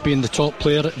Grealish being the top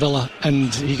player at Villa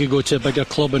and he could go to a bigger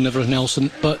club and everything else,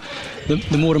 but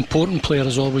the more important player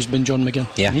has always been John McGinn.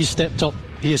 Yeah. He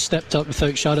has stepped up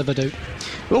without shadow of a doubt.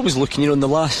 We're always looking, in the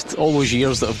last all those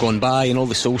years that have gone by and all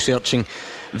the soul searching,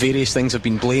 various things have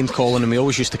been blamed, Colin, and we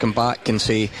always used to come back and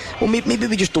say, well, maybe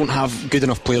we just don't have good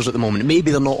enough players at the moment.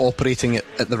 Maybe they're not operating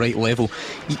at the right level.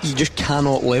 You just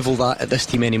cannot level that at this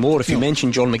team anymore. If you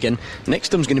mention John McGinn, next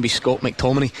to him's going to be Scott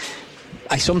McTominay.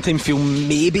 I sometimes feel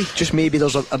just maybe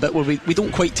there's a bit where we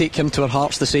don't quite take him to our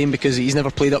hearts the same because he's never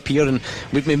played up here and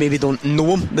we maybe don't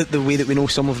know him the way that we know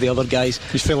some of the other guys.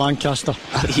 He's from Lancaster.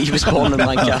 He was born in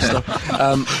Lancaster.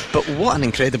 But what an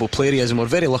incredible player he is, and we're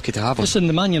very lucky to have him. Listen,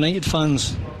 the Man United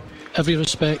fans, every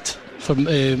respect for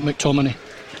McTominay.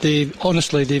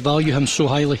 They value him so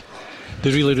highly.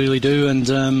 They really, really do, and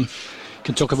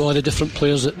can talk about all the different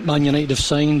players that Man United have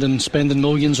signed and spending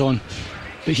millions on.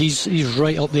 But he's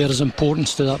right up there as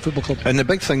importance to that football club. And the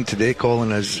big thing today,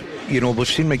 Colin, is we've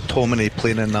seen McTominay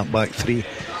playing in that back three.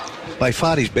 By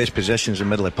far his best position is the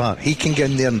middle of the park. He can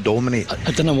get in there and dominate. I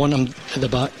didn't want him at the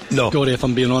back. No, Gory, if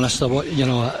I'm being honest,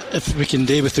 if we can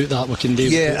do without that, we can do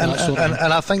without that.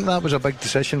 And I think that was a big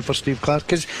decision for Steve Clarke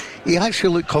because he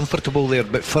actually looked comfortable there.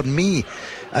 But for me,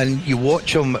 And you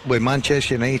watch him with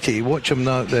Manchester United, you watch him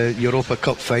at the Europa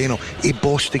Cup final, he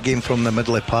bossed the game from the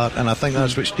middle of the park, and I think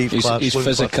that's what Steve Clark's his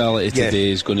physicality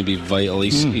today is going to be vital.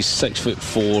 He's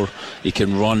 6'4", he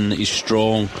can run, he's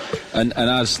strong, and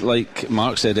as like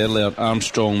Mark said earlier,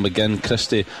 Armstrong, McGinn,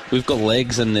 Christie, we've got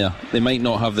legs in there. They might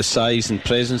not have the size and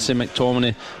presence in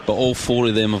McTominay, but all four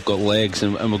of them have got legs,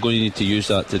 and we're going to need to use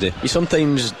that today. You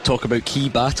sometimes talk about key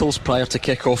battles prior to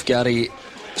kick-off, Gary.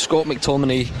 Scott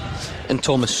McTominay and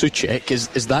Thomas Souček,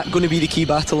 is that going to be the key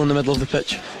battle in the middle of the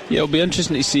pitch? Yeah, it'll be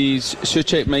interesting to see.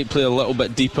 Souček might play a little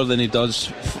bit deeper than he does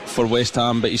for West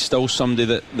Ham, but he's still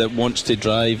somebody that wants to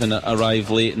drive and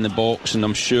arrive late in the box, and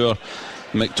I'm sure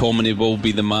McTominay will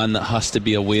be the man that has to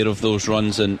be aware of those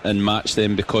runs and match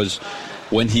them, because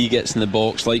when he gets in the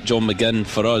box, like John McGinn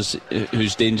for us,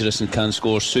 who's dangerous and can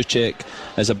score, Souček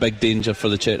is a big danger for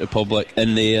the Czech Republic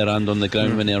in the air and on the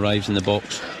ground when he arrives in the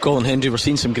box. Colin Hendry, we're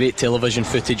seeing some great television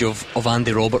footage of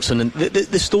Andy Robertson, and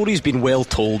the story's been well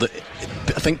told. I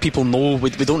think people know, we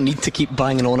don't need to keep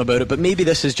banging on about it, but maybe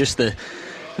this is just the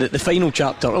final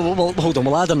chapter. Well, hold on,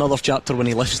 we'll add another chapter when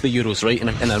he lifts the Euros, right,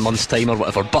 in a month's time or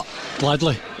whatever. But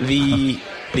gladly,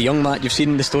 the young man, you've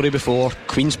seen the story before,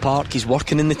 Queen's Park, he's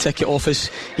working in the ticket office,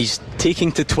 he's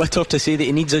taking to Twitter to say that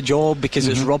he needs a job because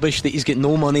it's rubbish that he's got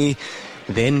no money.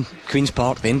 Then Queen's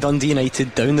Park, then Dundee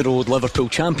United, down the road Liverpool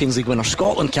Champions League winner,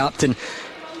 Scotland captain.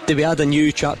 Do we add a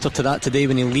new chapter to that today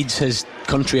when he leads his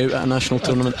country out at a national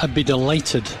tournament? I'd be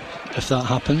delighted if that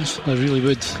happens, I really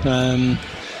would.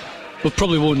 We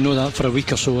probably won't know that for a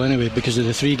week or so anyway, because of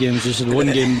the 3 games. This is the 1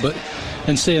 game, but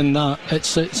in saying that,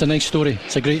 it's a nice story.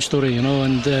 It's a great story, you know,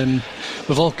 and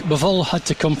we've all had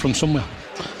to come from somewhere.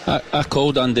 I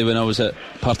called Andy when I was at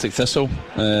Partick Thistle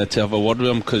to have a word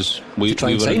with him, because we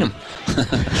were sign him.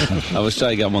 I was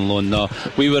trying to get him on loan. No,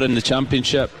 we were in the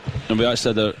Championship, and we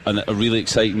actually had a really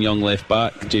exciting young left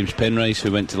back, James Penrice,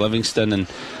 who went to Livingston, and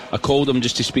I called him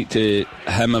just to speak to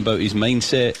him about his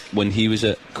mindset when he was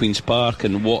at Queen's Park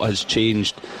and what has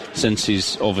changed since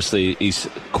his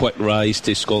quick rise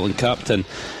to Scotland captain.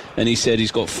 And he said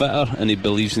he's got fitter and he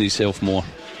believes in himself more.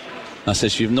 I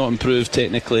said, so you've not improved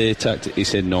technically, tactically? He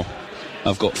said, no,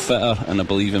 I've got fitter and I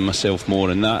believe in myself more.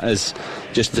 And that is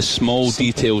just the small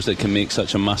details that can make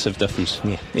such a massive difference.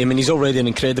 Yeah, I mean, he's already an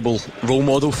incredible role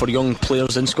model for young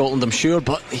players in Scotland, I'm sure,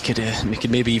 but he could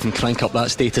maybe even crank up that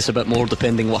status a bit more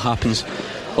depending what happens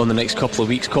on the next couple of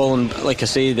weeks. Colin, like I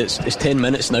say, it's 10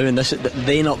 minutes now, and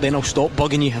then I'll stop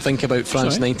bugging you. I think about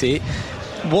France 98.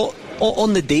 What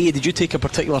on the day did you take a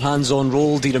particular hands-on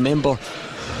role? Do you remember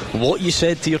what you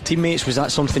said to your teammates? Was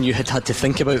that something you had to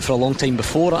think about for a long time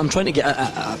before? I'm trying to get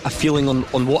a feeling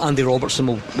on what Andy Robertson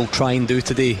will try and do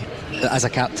today as a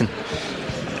captain.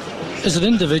 As an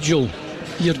individual,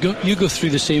 you go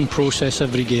through the same process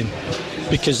every game,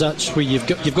 because that's where you've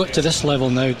got to this level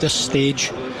now, this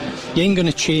stage. You ain't going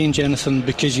to change anything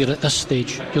because you're at this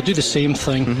stage. You'll do the same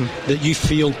thing that you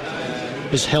feel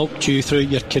has helped you throughout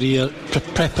your career.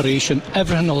 Preparation,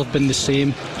 everything will have been the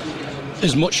same,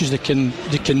 as much as they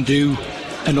can do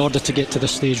in order to get to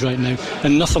this stage right now,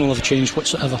 and nothing will have changed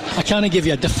whatsoever. I can't give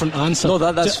you a different answer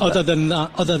other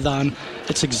than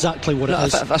it's exactly what it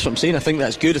is. That's what I'm saying. I think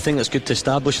that's good. I think that's good to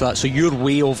establish that. So your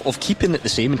way of keeping it the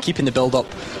same and keeping the build up,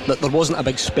 that there wasn't a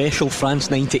big special France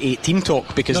 98 team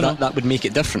talk, because that would make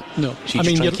it different. No, so I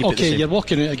mean, you're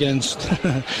walking out against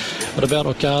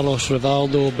Roberto Carlos,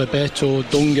 Rivaldo, Bebeto,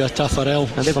 Dunga, Taffarel.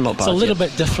 And they were not bad. It's a little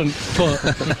bit different,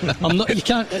 but I'm not. You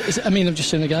can't. I'm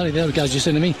just saying to Gary there, guys, just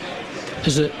saying to me,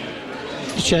 is that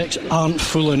the Czechs aren't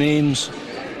full of names,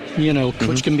 you know,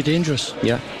 which can be dangerous.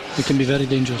 Yeah, it can be very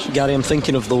dangerous. Gary, I'm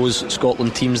thinking of those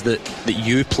Scotland teams that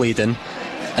you played in,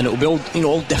 and it'll be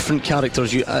all different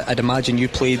characters. I'd imagine you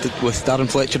played with Darren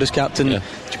Fletcher as captain. Did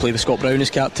you play with Scott Brown as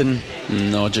captain?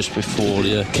 No, just before.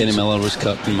 Kenny Miller was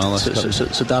captain.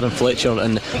 So Darren Fletcher,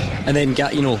 and then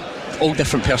all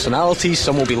different personalities.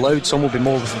 Some will be loud, some will be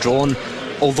more withdrawn.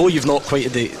 Although you've not quite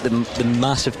had the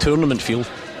massive tournament feel,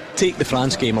 take the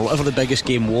France game or whatever the biggest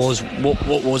game was.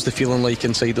 What was the feeling like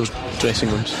inside those dressing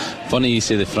rooms? Funny you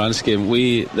say the France game.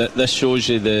 This shows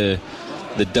you the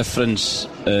difference,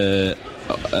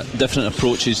 different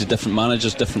approaches to different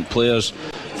managers, different players.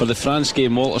 For the France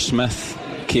game, Walter Smith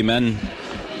came in,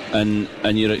 and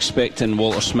you're expecting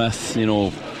Walter Smith,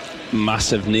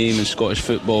 massive name in Scottish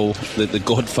football, the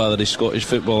godfather of Scottish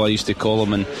football, I used to call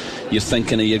him, and you're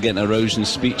thinking you're getting a rousing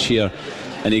speech here,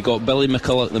 and he got Billy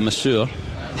McCulloch, the masseur,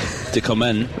 to come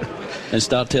in and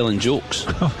start telling jokes.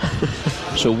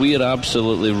 So we're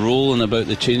absolutely rolling about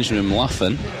the changing room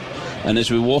laughing, and as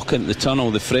we walk into the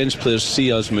tunnel, the French players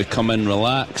see us and we come in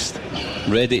relaxed,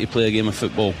 ready to play a game of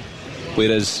football.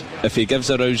 whereas if he gives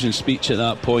a rousing speech at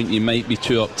that point, you might be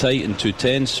too uptight and too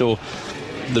tense. So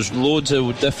there's loads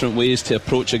of different ways to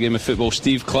approach a game of football.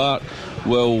 Steve Clarke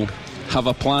will have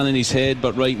a plan in his head,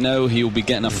 but right now he'll be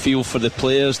getting a feel for the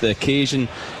players, the occasion,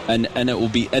 and it will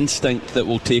be instinct that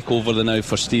will take over the now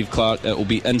for Steve Clarke. It will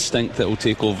be instinct that will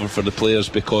take over for the players,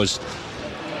 because,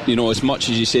 you know, as much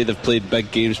as you say they've played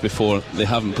big games before, they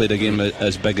haven't played a game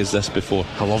as big as this before.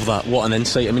 I love that. What an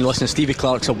insight. I mean, listen, Stevie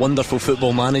Clarke's a wonderful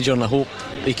football manager, and I hope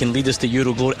he can lead us to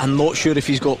Euro glory. I'm not sure if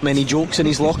he's got many jokes in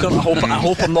his locker. I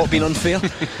hope I'm not being unfair.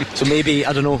 So maybe,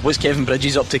 I don't know, what's Kevin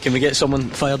Bridges up to? Can we get someone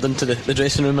fired into the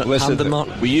dressing room at Hampden, Mark?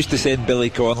 We used to send Billy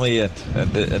Connolly in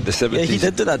the 70s. Yeah, he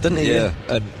did do that, didn't he? Yeah,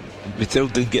 and we still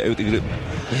didn't get out the group.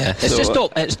 Yeah, it's just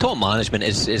top management.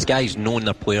 It's guys knowing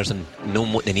their players and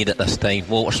knowing what they need at this time.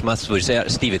 Walter Smith was there.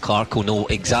 Stevie Clarke will know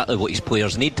exactly what his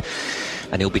players need,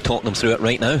 and he'll be talking them through it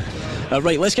right now.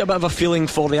 Right, let's get a bit of a feeling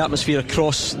for the atmosphere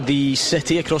across the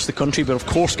city, across the country. We're of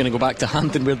course going to go back to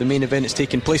Hampden, where the main event is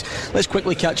taking place. Let's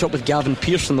quickly catch up with Gavin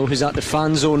Pearson, though, who's at the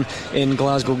fan zone in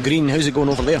Glasgow Green. How's it going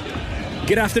over there?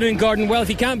 Good afternoon, Gordon. Well, if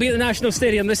you can't be at the National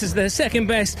Stadium, this is the second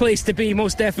best place to be,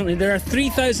 most definitely. There are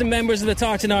 3,000 members of the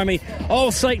Tartan Army,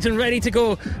 all psyched and ready to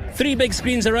go. 3 big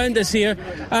screens around us here,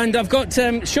 and I've got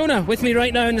Shona with me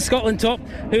right now in the Scotland Top,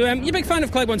 who you're a big fan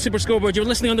of Clyde One Super Scoreboard. You were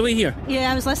listening on the way here.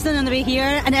 Yeah, I was listening on the way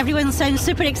here, and everyone sounds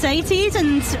super excited,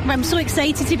 and I'm so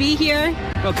excited to be here.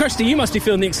 Well, Kirsty, you must be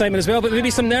feeling the excitement as well, but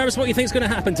maybe some nerves. What do you think is going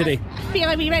to happen today? I feel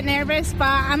a wee bit nervous, but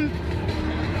I'm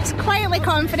quietly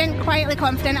confident.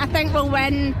 I think we'll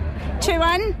win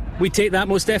 2-1. We take that,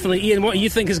 most definitely. Ian, what do you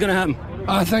think is going to happen?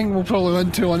 I think we'll probably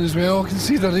win 2-1 as well. I can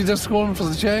see the leader scoring for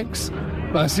the Czechs,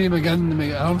 but I see him again,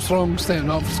 Armstrong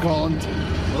stepping up for Scotland.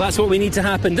 Well, that's what we need to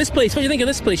happen. This place, what do you think of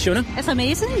this place, Shona? It's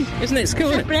amazing. Isn't it? It's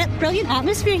cool, isn't it? Brilliant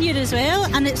atmosphere here as well,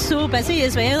 and it's so busy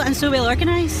as well, and so well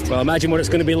organised. Well, imagine what it's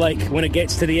going to be like when it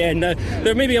gets to the end. Now,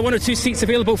 there may be 1 or 2 seats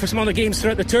available for some other games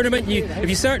throughout the tournament. If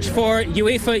you search for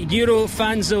UEFA Euro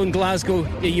Fan Zone Glasgow,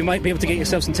 you might be able to get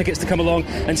yourself some tickets to come along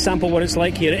and sample what it's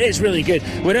like here. It is really good.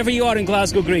 Wherever you are in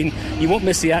Glasgow Green, you won't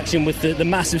miss the action with the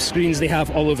massive screens they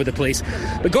have all over the place.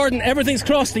 But Gordon, everything's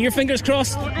crossed. Are your fingers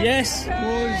crossed? Yes?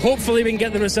 Hopefully we can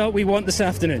get the result we want this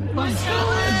afternoon.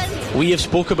 We have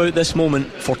spoke about this moment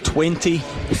for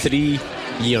 23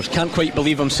 years. Can't quite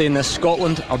believe I'm saying this.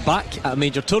 Scotland are back at a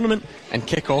major tournament, and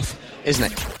kick-off is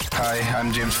next. Hi,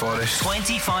 I'm James Forrest.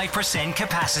 25%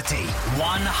 capacity,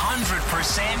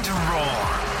 100% roar.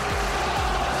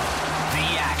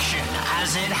 The action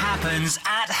as it happens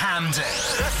at Hampden.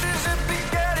 This is the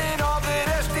beginning of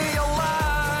it,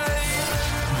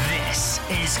 This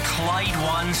is Clyde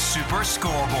One Super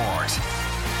Scoreboard.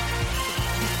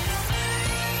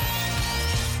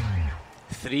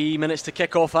 3 minutes to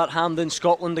kick off at Hampden,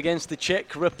 Scotland against the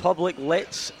Czech Republic.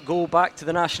 Let's go back to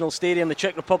the National Stadium. The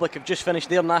Czech Republic have just finished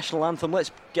their national anthem.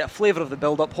 Let's get a flavour of the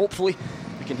build-up. Hopefully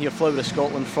we can hear Flower of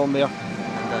Scotland from there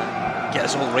and get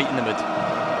us all right in the mood.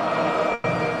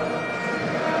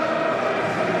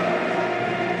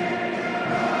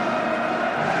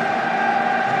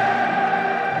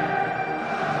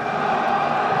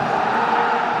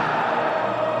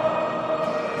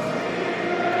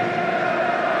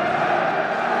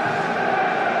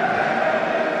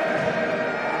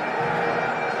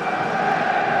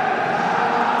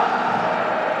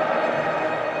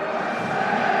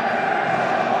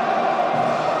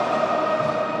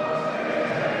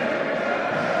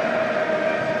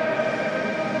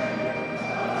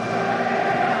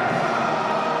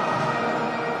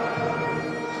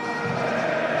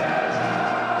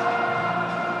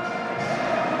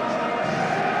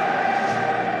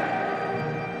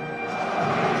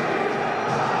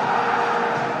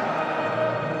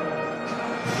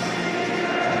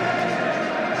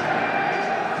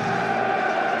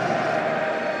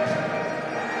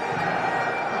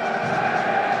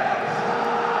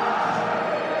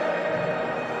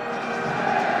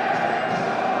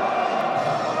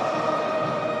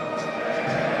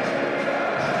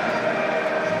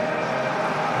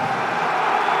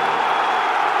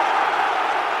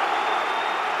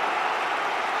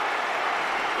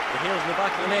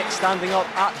 Standing up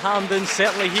at Hampden,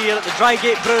 certainly here at the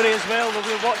Drygate Brewery as well, where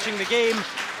we're watching the game.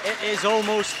 It is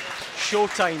almost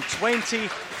showtime. 23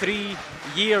 23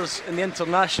 years in the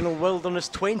international wilderness,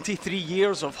 23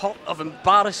 years of hurt, of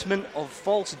embarrassment, of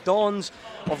false dawns,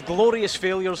 of glorious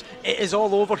failures. It is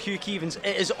all over, Hugh Keevins.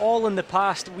 It is all in the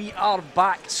past. We are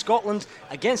back. Scotland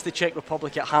against the Czech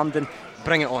Republic at Hampden.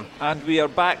 Bring it on. And we are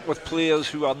back with players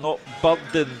who are not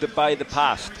burdened by the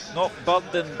past, not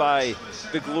burdened by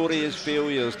the glorious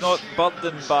failures, not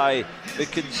burdened by the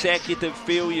consecutive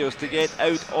failures to get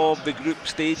out of the group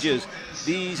stages.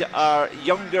 These are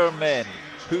younger men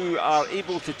who are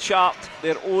able to chart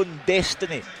their own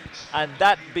destiny, and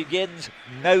that begins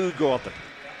now, Gordon.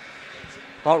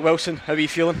 Mark Wilson, how are you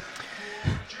feeling?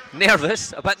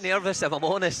 Nervous, a bit nervous if I'm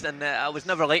honest, and I was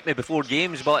never like me before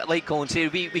games, but like Colin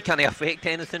said, we can't affect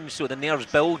anything, so the nerves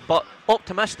build, but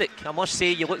optimistic. I must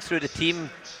say, you look through the team,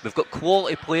 we've got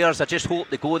quality players. I just hope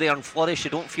they go there and flourish.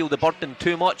 You don't feel the burden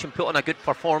too much and put on a good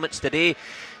performance today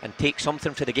and take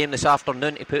something for the game this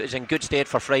afternoon to put us in good stead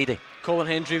for Friday. Colin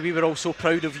Hendry, we were all so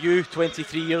proud of you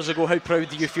 23 years ago. How proud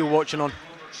do you feel watching on?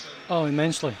 Oh,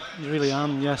 immensely. I really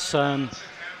am, yes.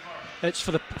 It's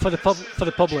for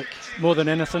the public more than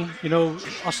anything. You know,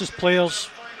 us as players,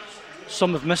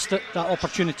 some have missed it, that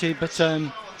opportunity, but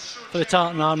for the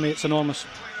Tartan Army, it's enormous.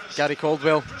 Gary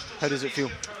Caldwell, how does it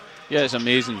feel? Yeah, it's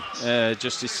amazing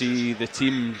just to see the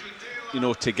team, you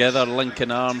know, together,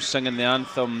 linking arms, singing the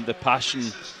anthem, the passion.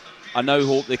 I now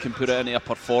hope they can put it into a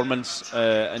performance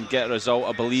and get a result.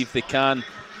 I believe they can.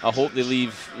 I hope they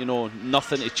leave, you know,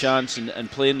 nothing to chance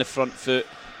and play in the front foot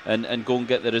and go and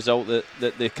get the result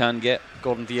that they can get.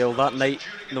 Gordon Dalziel, that night,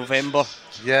 November,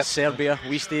 yep. Serbia,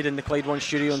 we stayed in the Clyde 1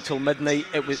 studio until midnight.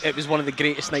 It was one of the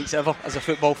greatest nights ever as a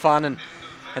football fan,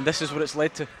 and this is what it's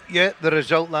led to. Yeah, the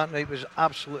result that night was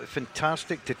absolutely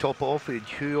fantastic. To top it off, we had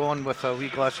Hugh on with a wee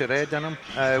glass of red in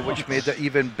him, which made it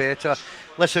even better.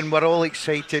 Listen, we're all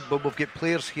excited, but we've got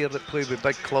players here that play with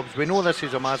big clubs. We know this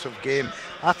is a massive game.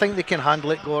 I think they can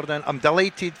handle it, Gordon. I'm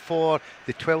delighted for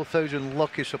the 12,000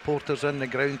 lucky supporters in the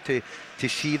ground to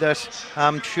see this.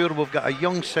 I'm sure we've got a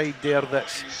young side there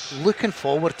that's looking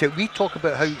forward to it. We talk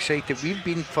about how excited we've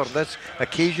been for this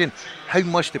occasion, how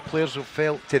much the players have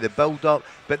felt to the build-up,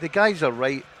 but the guys are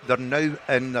right. They're now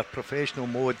in their professional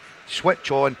mode. Switch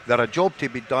on. There's a job to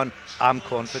be done. I'm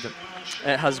confident.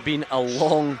 It has been a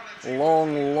long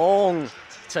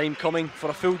time coming for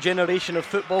a full generation of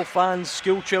football fans,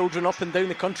 school children up and down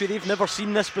the country. They've never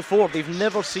seen this before. They've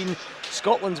never seen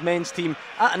Scotland's men's team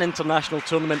at an international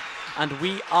tournament, and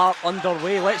we are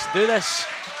underway. Let's do this.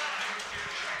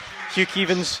 Hugh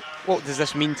Keevins, what does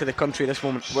this mean to the country this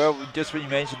moment? Well, just when you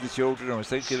mentioned the children, I was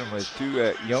thinking of my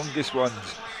two youngest ones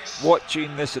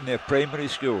watching this in their primary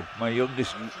school. My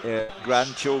youngest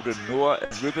grandchildren, Noah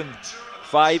and Reuben,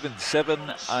 5 and 7,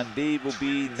 and they will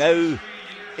be now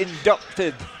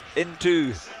inducted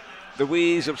into the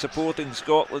ways of supporting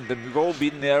Scotland. And we've all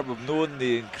been there. We've known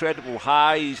the incredible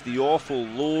highs, the awful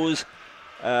lows,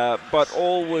 but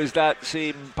always that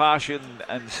same passion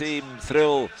and same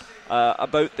thrill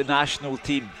about the national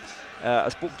team. I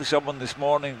spoke to someone this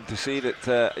morning to say that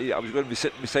I was going to be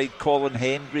sitting beside Colin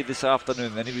Hendry this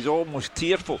afternoon, and he was almost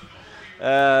tearful,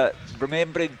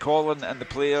 remembering Colin and the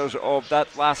players of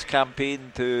that last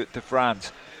campaign to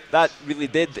France. That really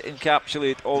did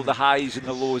encapsulate all the highs and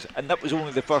the lows, and that was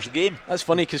only the first game. That's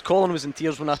funny, because Colin was in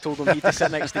tears when I told him he'd to sit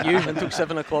next to you until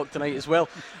 7 o'clock tonight as well.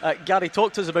 Gary,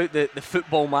 talk to us about the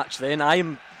football match then.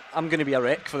 I'm going to be a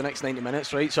wreck for the next 90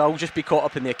 minutes, right? So I'll just be caught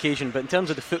up in the occasion. But in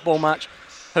terms of the football match,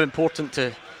 how important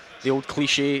to the old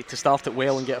cliche to start it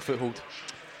well and get a foothold?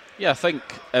 Yeah, I think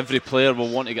every player will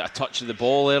want to get a touch of the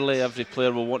ball early. Every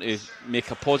player will want to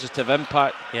make a positive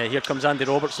impact. Yeah, here comes Andy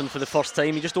Robertson for the first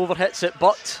time. He just overhits it,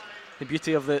 but the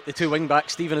beauty of the two wing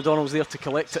backs, Stephen O'Donnell's there to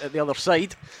collect it at the other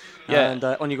side. Yeah, and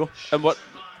on you go. And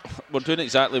we're doing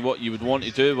exactly what you would want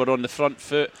to do. We're on the front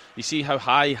foot. You see how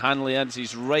high Hanley is.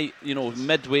 He's right,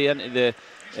 midway into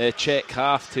the Czech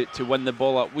half to win the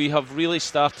ball up. We have really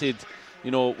started,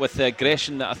 with the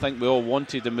aggression that I think we all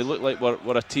wanted, and we look like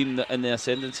we're a team that in the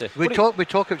ascendancy. We were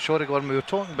talking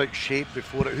about shape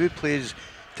before it. Who plays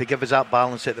to give us that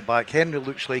balance at the back? Henry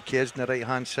looks like he is on the right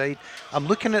hand side. I'm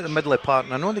looking at the middle of the park,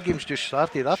 and I know the game's just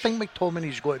started. I think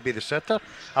McTominay's got to be the sitter.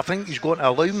 I think he's going to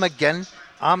allow McGinn,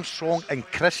 Armstrong and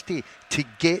Christie to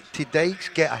get to Dykes,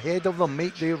 get ahead of them,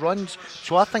 make their runs.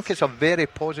 So I think it's a very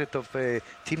positive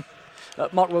team.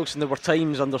 Mark Wilson, there were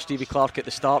times under Stevie Clarke at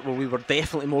the start where we were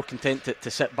definitely more content to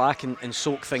sit back and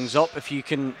soak things up. If you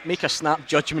can make a snap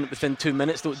judgment within 2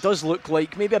 minutes, though, it does look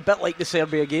like maybe a bit like the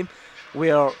Serbia game,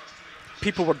 where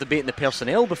people were debating the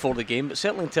personnel before the game, but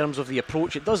certainly in terms of the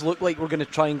approach, it does look like we're going to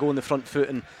try and go on the front foot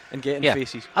and get in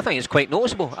faces. I think it's quite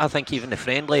noticeable. I think even the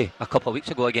friendly a couple of weeks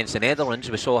ago against the Netherlands,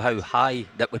 we saw how high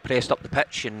that we pressed up the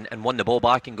pitch and won the ball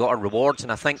back and got our rewards,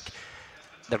 and I think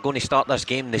they're going to start this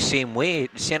game the same way.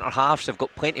 The centre halves have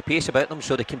got plenty of pace about them,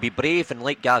 so they can be brave and,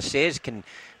 like Gaz says, can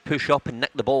push up and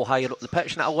nick the ball higher up the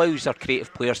pitch, and it allows our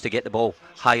creative players to get the ball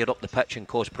higher up the pitch and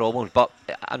cause problems. But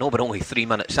I know we're only 3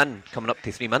 minutes in, coming up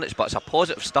to 3 minutes, but it's a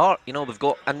positive start. You know, we've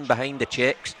got in behind the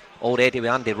Czechs already with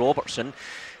Andy Robertson.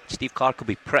 Steve Clarke will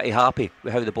be pretty happy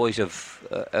with how the boys have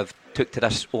took to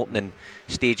this opening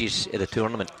stages of the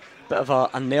tournament. Bit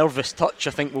of a nervous touch,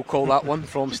 I think we'll call that one,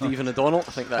 from Stephen O'Donnell.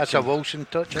 I think that's a Wilson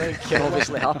touch. Can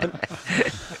obviously happen.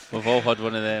 We've all had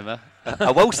one of them, eh?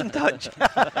 A Wilson touch.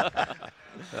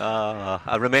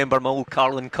 I remember my old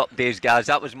Carling Cup days, guys.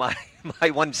 That was my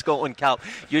one Scotland cap.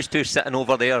 Used to sitting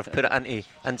over there, I've put it into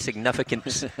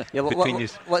insignificance.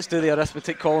 Let's do the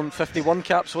arithmetic, Colin. 51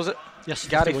 caps, was it? Yes,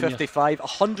 Gary 55,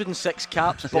 106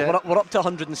 caps, but we're up to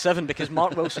 107 because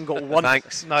Mark Wilson got one.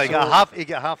 Thanks. No, he got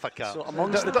half a cap. So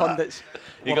amongst the pundits,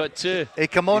 you got two. He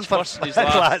come on for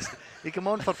he come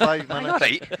on for 5 minutes. All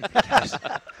right.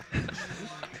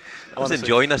 I was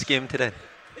enjoying this game today.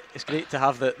 It's great to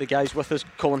have the guys with us.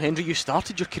 Colin Hendry, you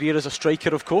started your career as a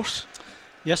striker, of course.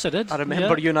 Yes, I did. I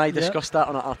remember you and I discussed that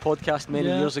on our podcast many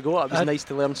years ago. It was nice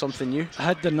to learn something new. I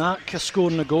had the knack of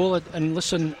scoring a goal, and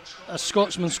listen, a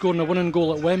Scotsman scoring a winning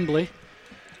goal at Wembley,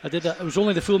 I did it. It was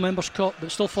only the full Members' Cup,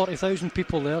 but still 40,000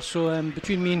 people there. So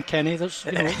between me and Kenny, there's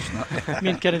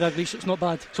me and Kenny Dalziel, it's not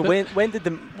bad. So when did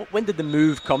the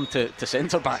move come to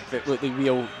centre back that we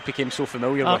all became so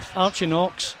familiar with? Archie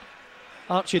Knox.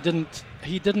 Archie didn't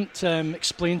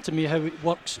explain to me how it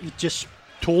works. He just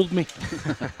told me.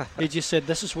 He just said,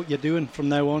 "This is what you're doing from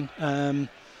now on."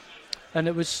 And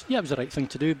it was the right thing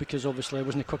to do, because obviously I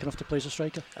wasn't quick enough to play as a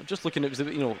striker. I'm just looking. It was the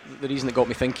reason that got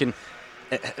me thinking.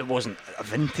 It wasn't a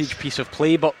vintage piece of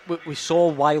play, but we saw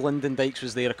why Lyndon Dykes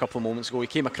was there a couple of moments ago. He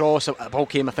came across, a ball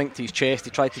came, I think, to his chest.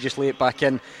 He tried to just lay it back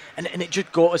in, and it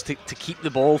just got us to keep the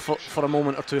ball for a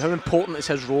moment or two. How important is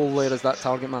his role there as that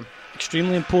target man?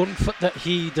 Extremely important, that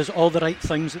he does all the right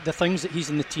things, the things that he's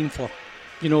in the team for.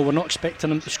 You know, we're not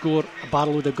expecting him to score a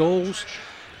barrel load of goals.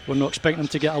 We're not expecting him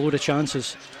to get a load of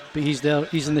chances, but he's there.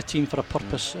 He's in the team for a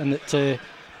purpose, and it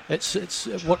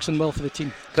works in well for the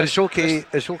team. But it's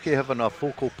okay having a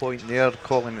focal point there,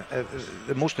 Colin.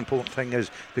 The most important thing is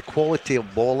the quality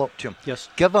of ball up to him. Yes.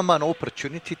 Give him an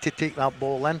opportunity to take that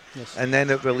ball in, and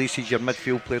then it releases your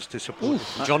midfield players to support.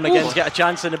 John McGinn's got a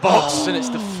chance in the box, and it's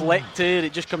deflected.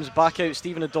 It just comes back out.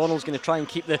 Stephen O'Donnell's going to try and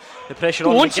keep the pressure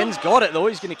on. McGinn's got it though.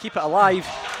 He's going to keep it alive.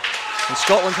 And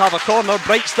Scotland have a corner.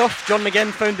 Bright stuff. John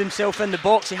McGinn found himself in the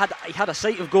box. He had a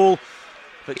sight of goal,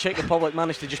 but Czech Republic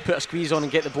managed to just put a squeeze on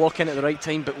and get the block in at the right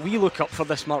time. But we look up for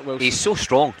this Mark Wilson. He's so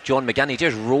strong, John McGinn. He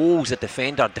just rolls the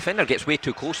defender. Defender gets way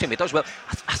too close to him. He does well.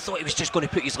 I thought he was just going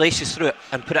to put his laces through it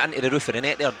and put it into the roof of the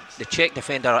net there. The Czech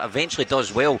defender eventually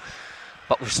does well,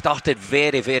 but we've started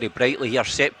very, very brightly here.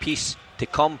 Set piece to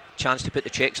come, chance to put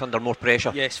the Czechs under more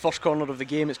pressure. Yes, first corner of the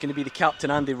game. It's going to be the captain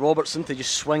Andy Robertson to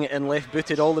just swing it in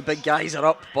left-booted. All the big guys are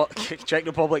up, but Czech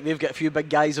Republic, they've got a few big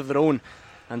guys of their own,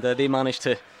 and they managed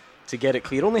to get it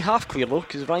clear. Only half clear though,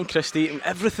 because Ryan Christie,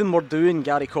 everything we're doing,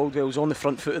 Gary Caldwell's on the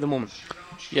front foot at the moment.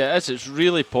 Yeah, it is. It's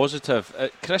really positive.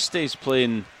 Christie's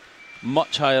playing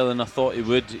much higher than I thought he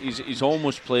would. He's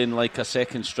almost playing like a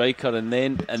second striker, and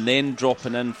then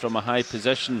dropping in from a high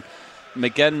position.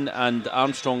 McGinn and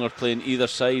Armstrong are playing either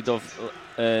side of,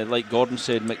 like Gordon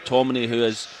said, McTominay, who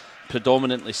is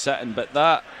predominantly sitting. But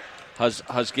that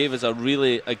has gave us a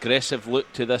really aggressive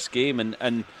look to this game,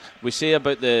 and we say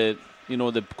about the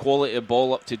quality of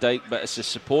ball up to Dyke, but it's the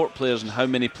support players and how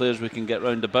many players we can get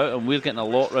round about, and we're getting a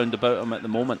lot round about him at the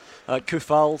moment.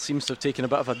 Kufal seems to have taken a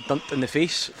bit of a dunt in the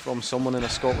face from someone in a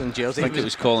Scotland jersey. I think it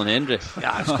was Colin Hendry.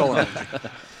 Yeah, it was Colin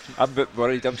Hendry. I'm a bit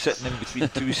worried. I'm sitting in between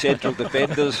two central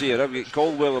defenders here. I've got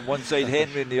Caldwell on one side,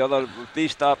 Henry on the other. If they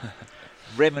start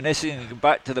reminiscing and go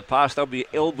back to the past, I'll be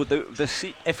elbowed out of this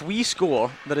seat. If we score,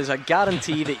 there is a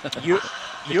guarantee that you...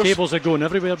 The cables are going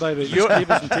everywhere, by the way.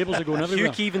 Cables and tables are going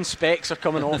everywhere. Hugh Keevins specs are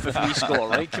coming off if we score,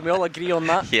 right? Can we all agree on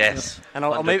that? Yes. And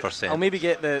I'll maybe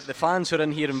get the fans who are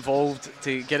in here involved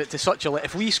to get it to such a...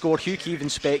 If we score, Hugh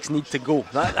Keevins specs need to go.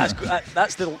 That's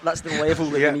the level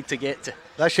that we need to get to.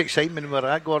 That's excitement we're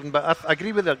at, Gordon. But I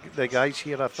agree with the guys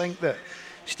here. I think that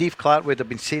Steve Clark would have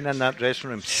been saying in that dressing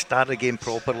room, start the game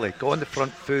properly, go on the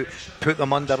front foot, put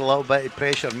them under a little bit of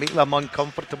pressure, make them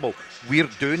uncomfortable. We're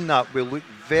doing that. We look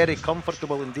very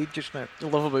comfortable indeed just now. I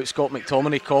love about Scott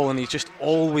McTominay, Colin, he's just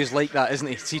always like that, isn't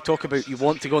he? See, talk about you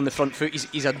want to go on the front foot,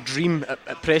 he's a dream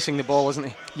at pressing the ball, isn't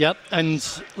he? Yep,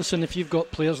 and listen, if you've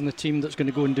got players in the team that's going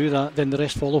to go and do that, then the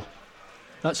rest follow.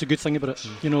 That's a good thing about it.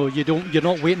 You know, you're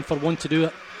not waiting for one to do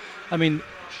it. I mean,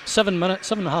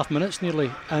 7.5 minutes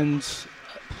nearly, and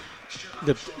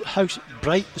how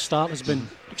bright the start has been,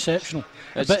 exceptional.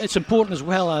 But it's important as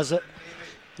well as it,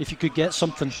 if you could get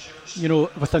something, you know,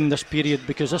 within this period,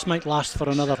 because this might last for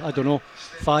another, I don't know,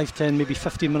 5, 10, maybe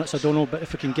 15 minutes, I don't know, but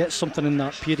if we can get something in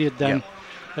that period, then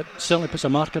it certainly puts a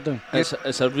marker down.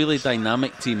 It's a really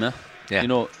dynamic team, eh? Yeah. You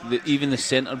know, even the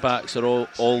centre backs are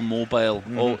all mobile.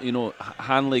 All, you know,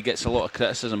 Hanley gets a lot of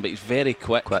criticism, but he's very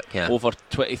quick. Over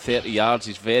 20-30 yards,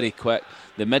 he's very quick.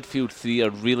 The midfield three are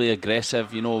really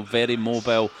aggressive, you know, very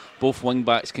mobile. Both wing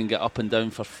backs can get up and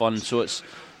down for fun. So it's,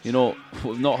 you know,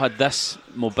 we've not had this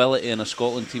mobility in a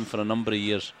Scotland team for a number of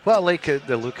years. What I like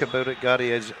the look about it, Gary,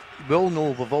 is we all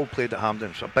know we've all played at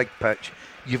Hampden. It's a big pitch.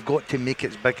 You've got to make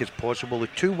it as big as possible. The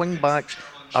two wing backs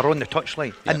are on the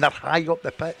touchline and they're high up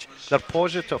the pitch. They're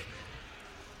positive.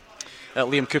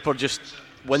 Liam Cooper just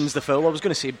wins the foul. I was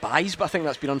going to say buys, but I think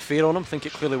that's been unfair on him. I think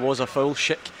it clearly was a foul.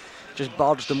 Schick just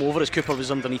barged him over as Cooper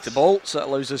was underneath the ball, so it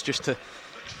allows us just to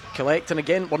collect. And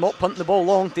again, we're not punting the ball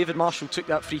long. David Marshall took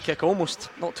that free kick almost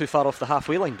not too far off the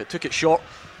halfway line, but took it short,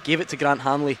 gave it to Grant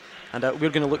Hanley, and we're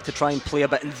going to look to try and play a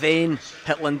bit and then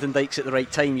hit Lyndon Dykes at the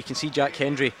right time. You can see Jack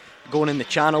Hendry going in the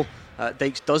channel.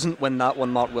 Dykes doesn't win that one,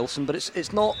 Mark Wilson, but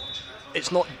it's not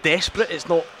desperate, it's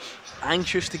not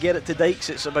anxious to get it to Dykes,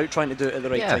 it's about trying to do it at the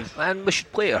right time. And we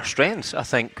should play our strengths. I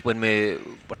think when we're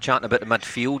chatting about the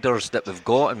midfielders that we've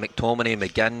got, and McTominay,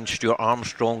 McGinn, Stuart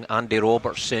Armstrong, Andy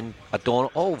Robertson,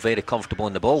 O'Donnell, all very comfortable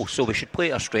in the ball, so we should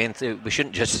play our strength. We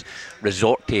shouldn't just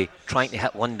resort to trying to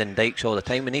hit Lyndon Dykes all the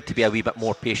time. We need to be a wee bit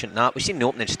more patient than that. We've seen the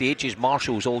opening stages,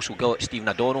 Marshall's also got Stephen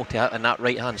O'Donnell to hit on that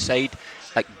right hand side.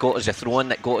 That got us a throw-in,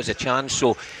 that got us a chance.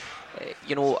 So,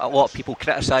 you know, a lot of people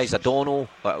criticise O'Donnell,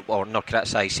 or not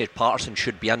criticise, said Patterson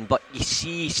should be in, but you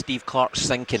see Steve Clark's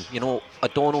thinking. You know,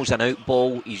 O'Donnell's an out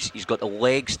ball, he's got the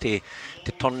legs to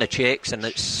turn the checks, and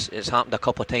it's happened a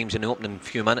couple of times in the opening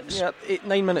few minutes. Yeah,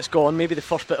 9 minutes gone, maybe the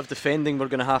first bit of defending we're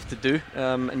going to have to do,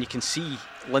 and you can see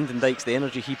Lyndon Dykes, the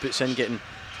energy he puts in, getting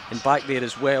in back there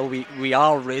as well. We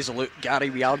are resolute, Gary,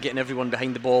 we are getting everyone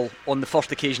behind the ball on the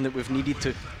first occasion that we've needed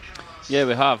to. Yeah,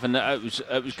 we have, and it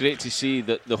was great to see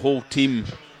that the whole team,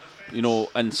 you know,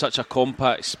 in such a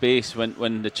compact space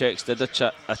when the Czechs did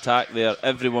attack there,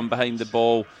 everyone behind the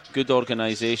ball, good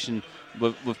organisation.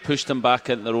 We've pushed them back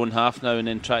into their own half now and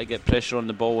then try to get pressure on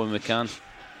the ball when we can.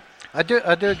 I do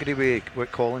agree with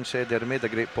what Colin said there. He made a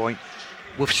great point.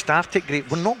 We've started great.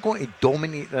 We're not going to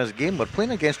dominate this game. We're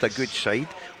playing against a good side.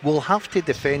 We'll have to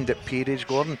defend at periods,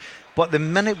 Gordon. But the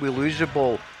minute we lose the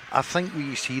ball, I think what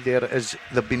you see there is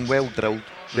they've been well drilled.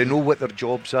 They know what their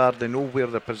jobs are. They know where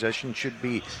their position should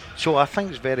be. So I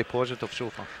think it's very positive so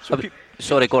far.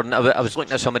 Sorry, Gordon. I was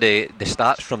looking at some of the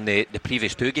stats from the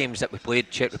previous two games that we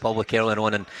played, Czech Republic earlier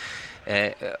on, and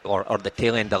or the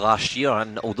tail end of last year.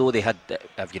 And although they had,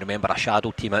 if you remember, a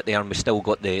shadow team out there, and we still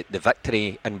got the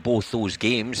victory in both those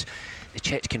games, the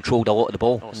Czechs controlled a lot of the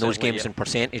ball in those games in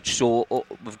percentage. So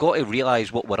we've got to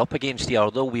realise what we're up against here.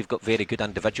 Although we've got very good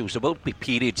individuals, there will be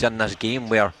periods in this game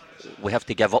where we have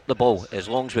to give up the ball. As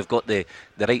long as we've got the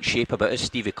right shape about us,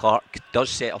 Stevie Clark does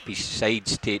set up his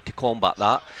sides to combat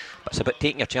that. But it's about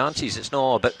taking your chances. It's not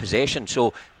all about possession.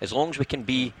 So as long as we can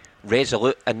be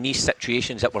resolute in these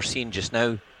situations that we're seeing just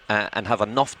now and have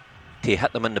enough to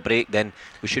hit them in the break, then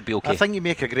we should be okay. I think you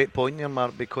make a great point there,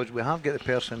 Mark, because we have got the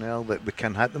personnel that we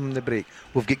can hit them in the break.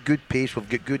 We've got good pace, we've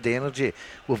got good energy,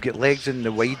 we've got legs in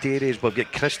the wide areas, we've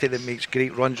got Christie that makes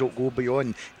great runs that go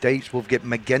beyond Dykes, we've got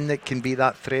McGinn that can be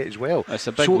that threat as well. It's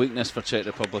a big weakness for Czech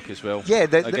Republic as well. Yeah,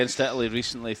 against Italy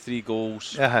recently, 3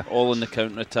 goals, all in the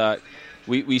counter-attack.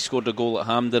 We scored a goal at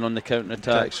Hampden on the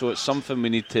counter-attack, so it's something we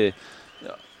need to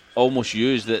almost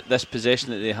use, that this possession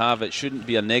that they have, it shouldn't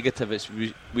be a negative.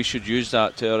 We should use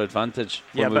that to our advantage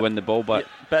when we win the ball back.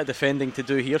 Bit of defending to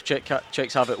do here.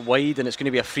 Czechs have it wide, and it's going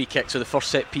to be a free kick, so the first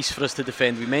set piece for us to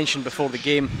defend. We mentioned before the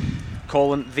game,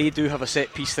 Colin, they do have a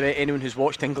set piece threat. Anyone who's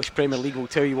watched English Premier League will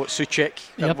tell you what Souček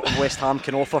of West Ham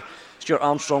can offer. Stuart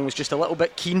Armstrong was just a little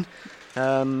bit keen.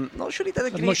 Not sure he did a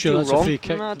great deal wrong.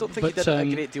 I don't think he did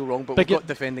a great deal wrong, but we've got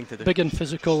defending to do. Big and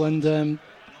physical, and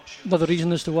another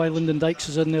reason as to why Lyndon Dykes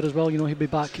is in there as well. You know, he'll be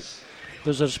back.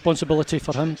 There's a responsibility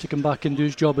for him to come back and do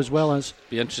his job as well as.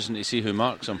 Be interesting to see who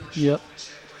marks him. Yeah.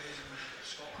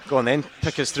 Go on then,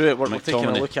 pick us through it. We're taking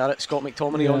a look at it. Scott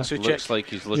McTominay on Souček. Looks like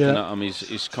he's looking at him.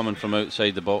 He's coming from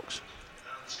outside the box.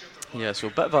 Yeah, so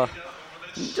a bit of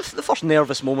just the first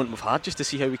nervous moment we've had, just to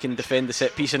see how we can defend the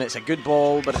set piece, and it's a good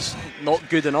ball, but it's not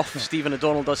good enough. Stephen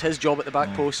O'Donnell does his job at the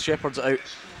back post, Shepherd's it out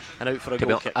and out for a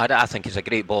goal kick. I think it's a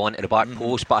great ball into the back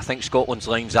post, but I think Scotland's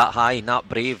line's that high and that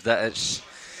brave that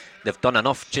they've done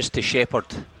enough just to shepherd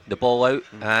the ball out,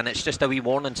 and it's just a wee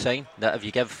warning sign that if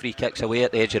you give free kicks away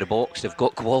at the edge of the box, they've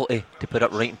got quality to put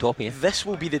up right on top of you. This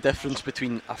will be the difference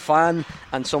between a fan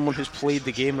and someone who's played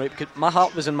the game, right? Because my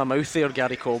heart was in my mouth there,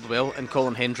 Gary Caldwell and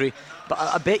Colin Hendry, but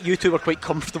I bet you two were quite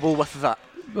comfortable with that.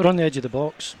 We're on the edge of the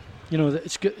box. You know,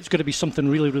 it's got to be something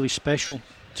really, really special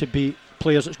to be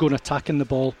players that's going attacking the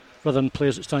ball rather than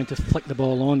players that's trying to flick the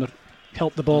ball on or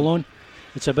help the ball on.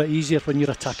 It's a bit easier when you're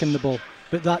attacking the ball.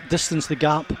 But that distance, the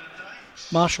gap,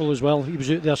 Marshall as well, he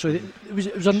was out there, so it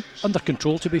was under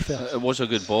control, to be fair. It was a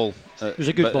good ball. It was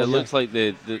a good ball. It looked like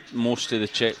the most of the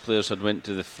Czech players had went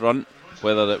to the front,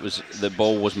 whether it was the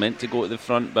ball was meant to go to the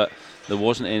front, but there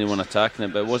wasn't anyone attacking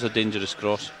it, but it was a dangerous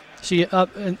cross. See,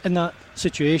 in that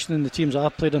situation, in the teams that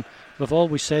I've played in, we've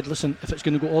always said, listen, if it's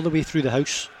going to go all the way through the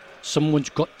house, someone's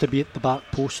got to be at the back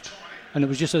post. And it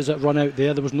was just as it run out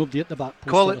there was nobody at the back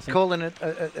post. Colin,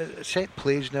 set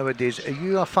plays nowadays, are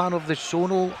you a fan of the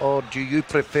zonal, or do you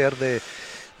prefer the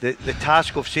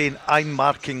task of saying I'm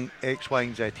marking X, Y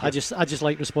and Z here? I just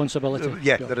like responsibility.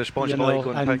 The responsibility,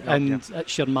 you know, and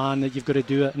it's your man that you've got to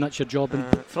do it, and that's your job.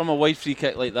 From a wide free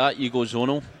kick like that, you go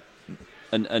zonal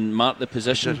and mark the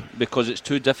position because it's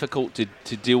too difficult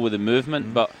to deal with the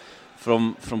movement. But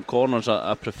from corners,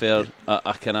 I prefer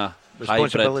a kind of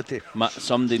responsibility.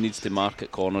 Somebody needs to mark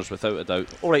at corners without a doubt.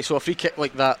 Alright, so a free kick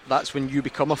like that, that's when you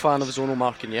become a fan of zonal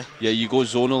marking, yeah? Yeah, you go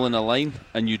zonal in a line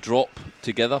and you drop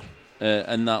together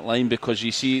in that line, because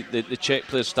you see the Czech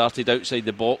players started outside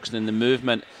the box, and in the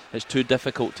movement it's too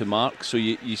difficult to mark, so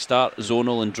you start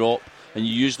zonal and drop, and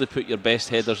you usually put your best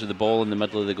headers of the ball in the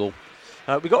middle of the goal.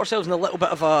 We got ourselves in a little bit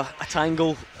of a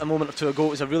tangle a moment or two ago.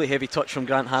 It was a really heavy touch from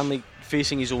Grant Hanley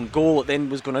facing his own goal. It then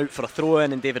was going out for a throw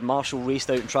in, and David Marshall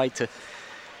raced out and tried to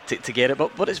get it,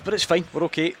 but it's fine. We're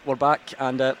okay, we're back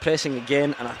and pressing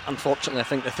again, and unfortunately I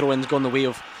think the throw-in's gone the way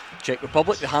of Czech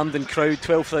Republic. The Hampden crowd,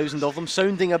 12,000 of them,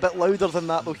 sounding a bit louder than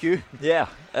that though, Hugh. Yeah,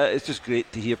 it's just great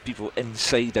to hear people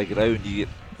inside the ground. You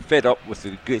get fed up, with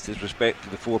the greatest respect to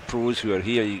the four pros who are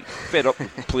here, you get fed up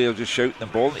with players just shouting the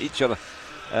ball at each other.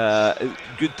 It's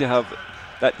good to have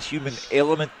that human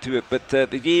element to it, but the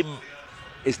game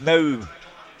is now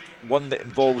one that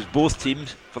involves both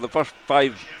teams. For the first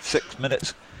 5-6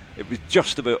 minutes it was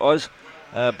just about us,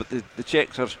 but the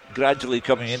Czechs are gradually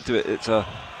coming into it. It's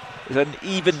an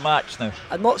even match now.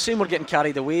 I'm not saying we're getting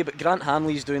carried away, but Grant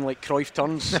Hanley's doing like Cruyff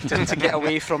turns to get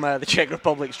away from the Czech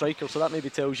Republic striker, so that maybe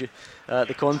tells you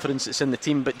the confidence that's in the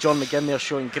team. But John McGinn there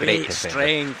showing great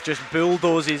strength, just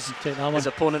bulldozes his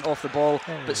opponent off the ball,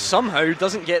 but somehow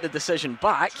doesn't get the decision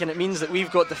back, and it means that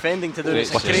we've got defending to do.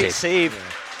 It's a great save.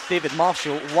 David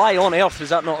Marshall. Why on earth was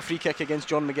that not a free kick against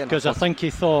John McGinn? Because I think he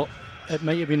thought it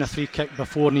might have been a free kick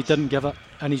before and he didn't give it,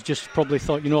 and he's just probably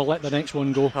thought, I'll let the next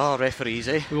one go. Oh, referees,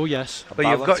 eh? Oh yes. But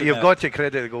you've got to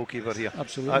credit the goalkeeper here.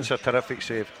 Absolutely. That's a terrific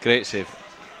save. Great save.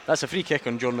 That's a free kick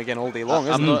on John McGinn all day long,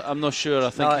 isn't it? I'm not sure. I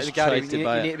think he's tried to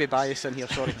buy it. You need to be biased in here,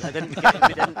 sorry. We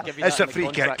didn't give you it's that a free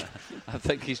kick. I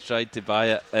think he's tried to buy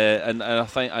it, and I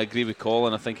think I agree with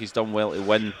Colin. I think he's done well to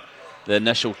win the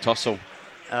initial tussle.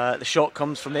 The shot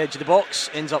comes from the edge of the box,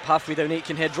 ends up halfway down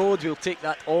Aikenhead Road. We'll take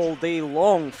that all day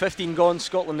long. 15 gone,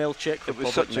 Scotland nil, Czech Republic. It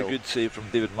was such a good save from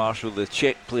David Marshall. The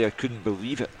Czech player couldn't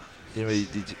believe it. His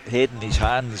head in his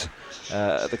hands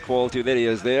at the quality. There he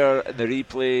is there in the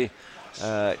replay.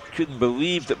 Couldn't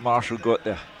believe that Marshall got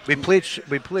there. We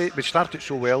started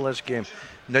so well this game.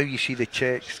 Now you see the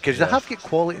Czechs, because they have got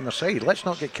quality on their side. Let's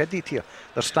not get kidded here.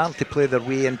 They're starting to play their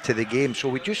way into the game, so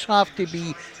we just have to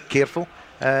be careful.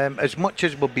 As much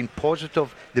as we've been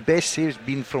positive, the best save's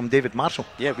been from David Marshall.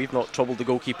 Yeah, we've not troubled the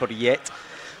goalkeeper yet.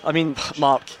 I mean,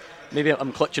 Mark, maybe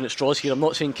I'm clutching at straws here. I'm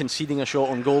not saying conceding a shot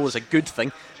on goal is a good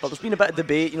thing, but there's been a bit of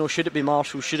debate. Should it be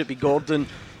Marshall? Should it be Gordon?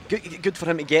 Good for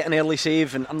him to get an early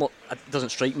save, and it doesn't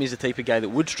strike me as the type of guy that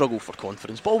would struggle for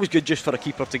confidence, but always good just for a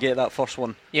keeper to get that first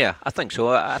one. Yeah, I think so.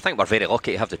 I think we're very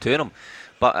lucky to have the two of them.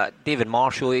 But David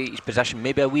Marshall, his position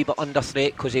maybe a wee bit under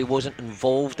threat because he wasn't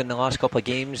involved in the last couple of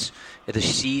games of the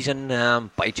season,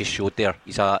 but he just showed there.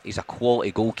 He's a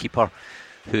quality goalkeeper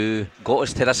who got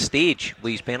us to this stage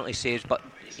with his penalty saves. But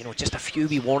just a few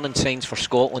wee warning signs for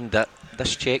Scotland that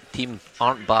this Czech team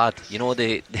aren't bad.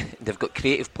 They've got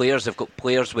creative players, they've got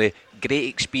players with great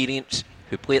experience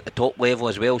who play at the top level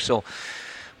as well. So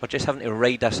we're just having to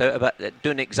ride this out a bit,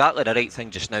 doing exactly the right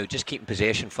thing just now, just keeping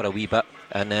possession for a wee bit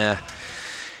and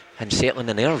settling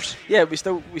the nerves. Yeah, we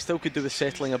still could do with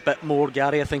settling a bit more,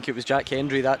 Gary. I think it was Jack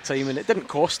Hendry that time, and it didn't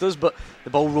cost us, but the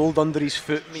ball rolled under his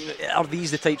foot. I mean, are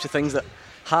these the types of things that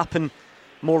happen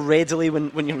more readily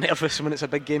when you're nervous and when it's a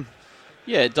big game?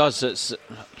 Yeah, it does. It's,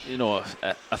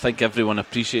 I think everyone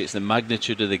appreciates the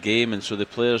magnitude of the game, and so the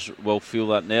players will feel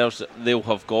that nerves. They'll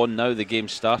have gone now. The game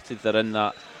started. They're in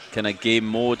that kind of game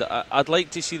mode. I'd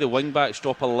like to see the wing backs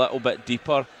drop a little bit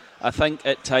deeper. I think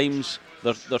at times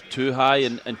they're too high,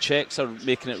 and Czechs are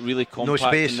making it really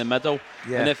compact in the middle.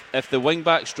 Yeah. And if the wing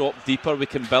backs drop deeper, we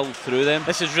can build through them.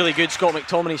 This is really good. Scott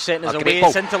McTominay setting us away.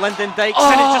 It's into Lyndon Dykes,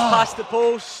 and it just passed the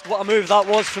post. What a move that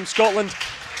was from Scotland.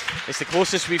 It's the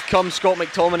closest we've come. Scott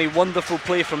McTominay, wonderful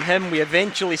play from him. We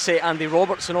eventually set Andy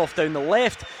Robertson off down the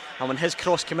left, and when his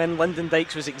cross came in, Lyndon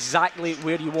Dykes was exactly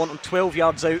where you want him, 12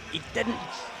 yards out. He didn't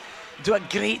do a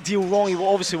great deal wrong. He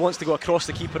obviously wants to go across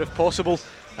the keeper if possible.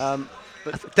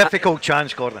 But difficult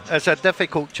chance, Gordon. It's a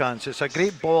difficult chance. It's a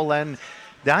great ball in.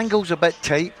 The angle's a bit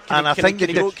tight,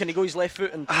 can he go his left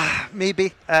foot? And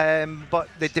maybe, but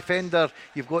the defender,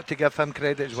 you've got to give him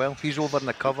credit as well. He's over in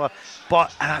the cover,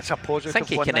 but that's a positive. I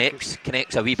think he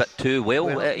connects a wee bit too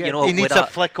well. He needs a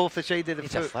flick off the side of the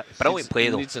foot. Brilliant play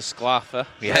though. He needs a sclaff.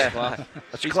 Yeah,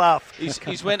 a sclaff.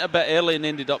 He's went a bit early and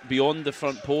ended up beyond the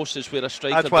front post, is where a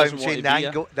striker doesn't want to be. That's why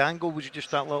I'm saying the angle was just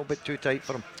that little bit too tight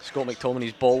for him. Scott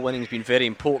McTominay's ball winning has been very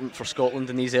important for Scotland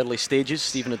in these early stages.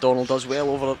 Stephen O'Donnell does well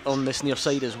over on this near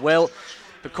side as well.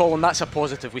 But Colin, that's a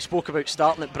positive. We spoke about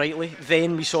starting it brightly,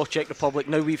 then we saw Czech Republic,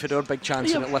 now we've had our big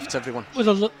chance and it lifts everyone. With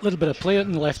a little bit of play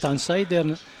on the left hand side there,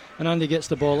 and Andy gets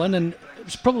the ball in, and it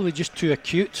was probably just too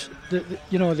acute. There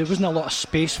wasn't a lot of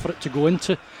space for it to go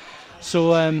into,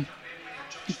 so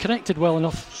he connected well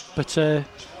enough, but it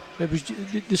was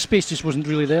the space just wasn't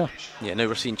really there. Yeah, now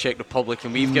we're seeing Czech Republic,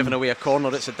 and we've given away a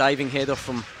corner. It's a diving header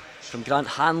from Grant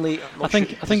Hanley. I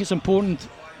think it's important,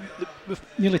 with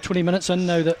nearly 20 minutes in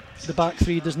now, that the back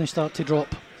three doesn't start to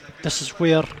drop. This is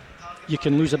where you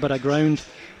can lose a bit of ground.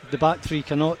 The back three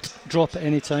cannot drop at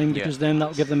any time, because then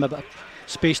that'll give them a bit of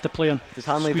space to play on. Did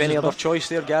Hanley have any other choice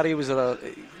there, Gary? Was there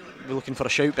we looking for a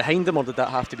shout behind him, or did that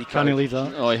have to be cut? Can he leave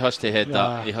that? Oh, he has to head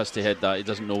that. He has to head that. He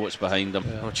doesn't know what's behind him.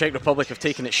 Well, Czech Republic have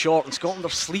taken it short, and Scotland are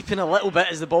sleeping a little bit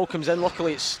as the ball comes in.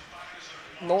 Luckily, it's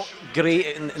not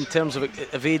great in terms of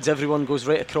it evades everyone, goes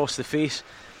right across the face.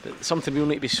 But something we'll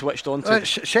need to be switched on to.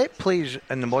 Set plays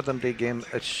in the modern day game,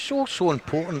 it's so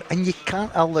important, and you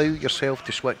can't allow yourself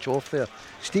to switch off there.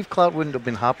 Steve Clarke wouldn't have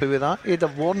been happy with that. He'd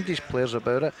have warned his players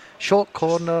about it. Short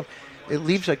corner, it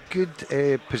leaves a good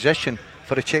position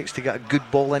for the Czechs to get a good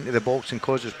ball into the box and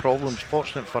causes problems.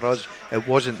 Fortunate for us, it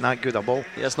wasn't that good a ball.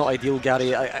 Yeah, it's not ideal,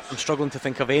 Gary. I'm struggling to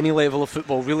think of any level of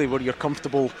football really where you're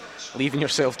comfortable leaving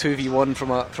yourself 2v1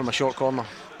 from a short corner.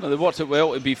 No, they worked it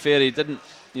well, to be fair. He didn't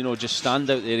just stand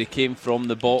out there. He came from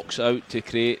the box out to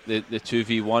create the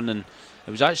 2v1, and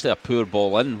it was actually a poor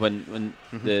ball in when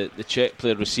the Czech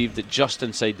player received it just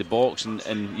inside the box,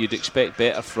 and you'd expect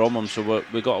better from him, so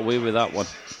we got away with that one.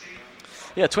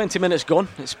 Yeah, 20 minutes gone.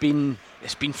 It's been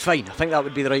fine. I think that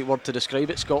would be the right word to describe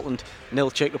it. Scotland 0,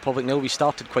 Czech Republic 0. We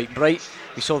started quite bright.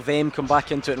 We saw them come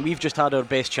back into it, and we've just had our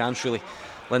best chance really.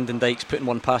 Lyndon Dykes putting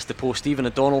one past the post. Stephen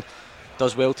O'Donnell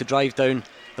does well to drive down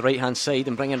the right hand side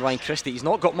and bring in Ryan Christie. He's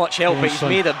not got much help, but he's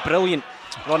made a brilliant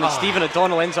run, and Stephen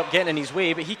O'Donnell ends up getting in his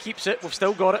way, but he keeps it. We've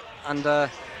still got it, and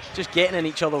just getting in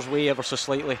each other's way ever so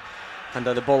slightly, and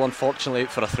the ball unfortunately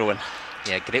out for a throw-in.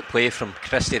 Yeah, great play from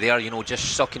Christie there,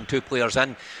 just sucking two players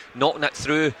in, knocking it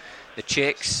through the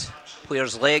Czechs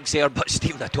players' legs there, but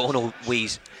Stephen O'Donnell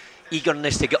weighs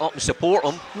eagerness to get up and support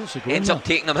him, ends up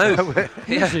taking him out.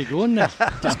 Where's he going now?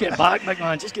 Just get back, big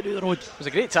man, just get out the road. It was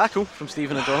a great tackle from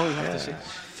Stephen O'Donnell, you have to say.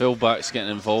 Full-backs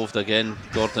getting involved again,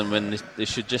 Gordon, when they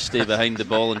should just stay behind the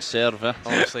ball and serve.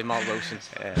 Honestly, Mark Wilson.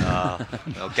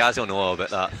 Well, Gaz will know all about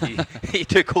that. He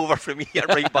took over from me at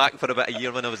right back for about a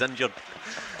year when I was injured.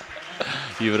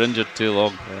 You were injured too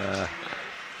long.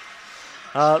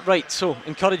 Right, so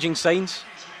encouraging signs,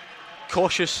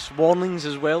 cautious warnings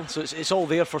as well. So it's all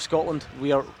there for Scotland.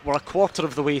 We're a quarter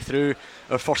of the way through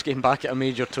our first game back at a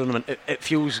major tournament. It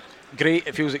feels great.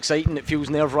 It feels exciting. It feels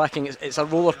nerve-wracking. It's a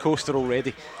roller coaster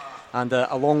already, and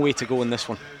a long way to go in this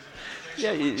one.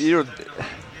 Yeah,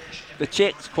 the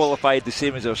Czechs qualified the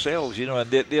same as ourselves,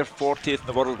 and they're 40th in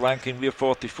the world ranking. We're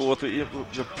 44th.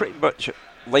 We're pretty much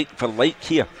like for like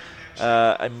here.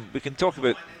 And we can talk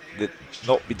about the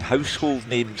not being household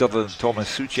names other than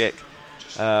Thomas Souček,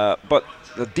 but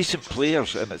they're decent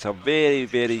players, and it's a very,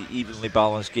 very evenly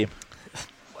balanced game.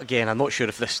 again, I'm not sure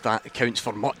if this stat counts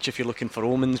for much if you're looking for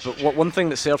omens, but one thing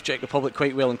that served Czech Republic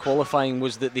quite well in qualifying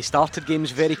was that they started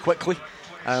games very quickly,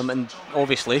 and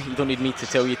obviously you don't need me to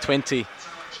tell you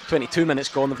 22 minutes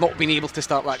gone, they've not been able to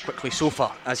start that quickly so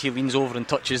far, as he leans over and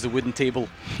touches the wooden table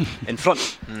in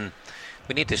front.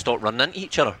 We need to stop running into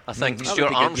each other. I think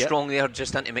Stuart Armstrong there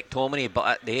just into McTominay, but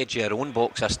at the edge of our own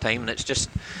box this time, and it's just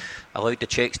allowed the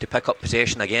Czechs to pick up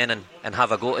possession again and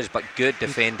have a go at us, but good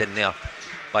defending there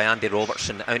by Andy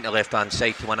Robertson out the left hand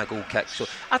side to win a goal kick. So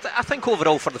I think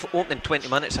overall for the opening 20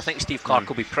 minutes, I think Steve Clarke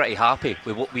will be pretty happy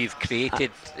with what we've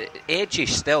created. Edgy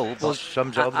still,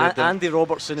 but Andy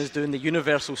Robertson is doing the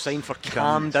universal sign for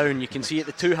calm down. You can see it,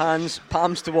 the two hands,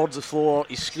 palms towards the floor,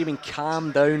 he's screaming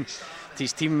calm down to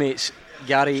his teammates.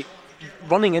 Gary,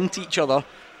 running into each other.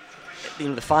 You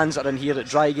know, the fans that are in here at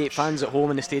Drygate, fans at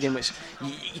home in the stadium, it's,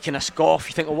 you kind of scoff,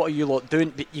 you think, oh, what are you lot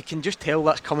doing? But you can just tell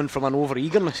that's coming from an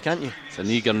over-eagerness, can't you? It's an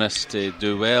eagerness to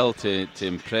do well, to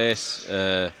impress.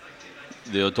 The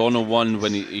O'Donnell one,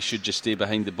 when he should just stay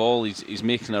behind the ball, he's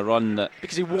making a run that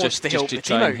because he wants just to help to the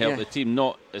try team and help the team.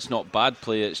 It's not bad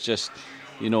play, it's just,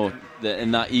 you know,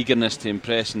 in that eagerness to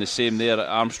impress. And the same there,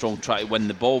 Armstrong tried to win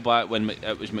the ball back when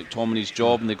it was McTominay's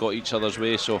job and they got each other's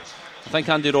way. So I think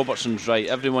Andy Robertson's right.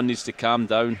 Everyone needs to calm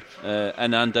down in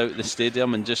and out the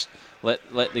stadium and just let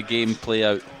the game play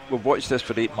out. We've watched this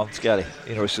for 8 months, Gary.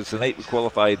 You know, since the night we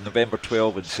qualified, November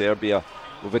 12 in Serbia.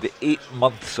 We've had 8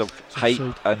 months of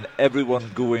hype and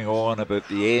everyone going on about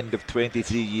the end of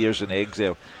 23 years in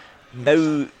exile.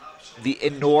 Now the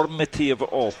enormity of it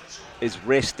all is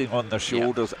resting on their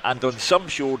shoulders, and on some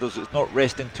shoulders it's not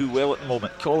resting too well at the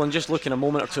moment. Colin, just looking a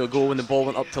moment or two ago when the ball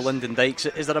went up to Lyndon Dykes,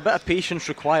 is there a bit of patience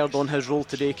required on his role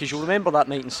today? Because you'll remember that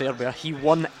night in Serbia, he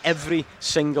won every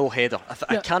single header.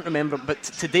 I can't remember, but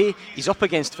today he's up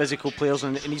against physical players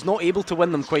and he's not able to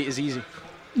win them quite as easy.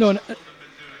 No, and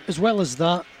as well as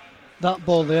that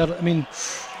ball there, I mean,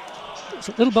 it's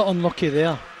a little bit unlucky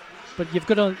there. But you've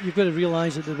got to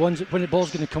realise that when the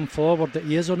ball's going to come forward, that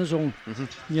he is on his own.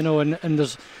 You know, and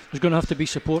there's going to have to be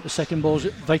support. The second ball is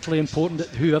vitally important that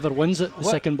whoever wins it,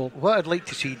 second ball. What I'd like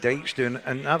to see Dykes doing,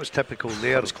 and that was typical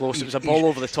there. It was close. It was a ball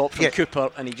over the top from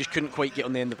Cooper, and he just couldn't quite get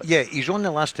on the end of it. Yeah, he's on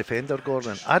the last defender,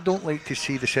 Gordon. I don't like to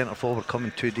see the centre forward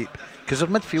coming too deep because their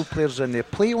midfield players in there.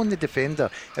 Play on the defender.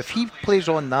 If he plays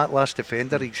on that last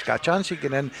defender, he's got a chance of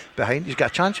getting in behind. He's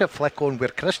got a chance of flick on where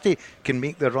Christie can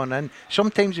make the run in.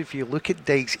 Sometimes if you look at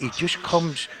Dykes, he just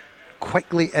comes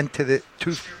quickly into the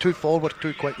too forward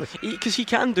too quickly. Because he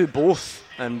can do both,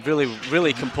 and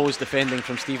really composed defending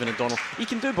from Stephen O'Donnell. He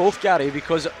can do both, Gary,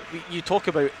 because you talk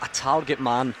about a target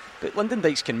man, but Lyndon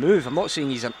Dykes can move. I'm not saying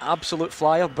he's an absolute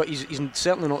flyer, but he's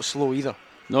certainly not slow either.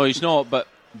 No, he's not, but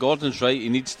Gordon's right. He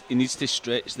needs to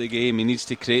stretch the game. He needs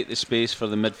to create the space for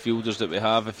the midfielders that we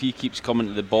have. If he keeps coming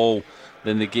to the ball,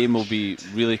 then the game will be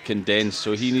really condensed.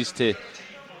 So he needs to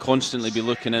constantly be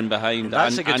looking in behind,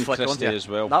 That's a good flick Christie on as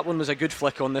well. That one was a good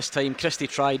flick on this time. Christie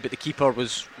tried, but the keeper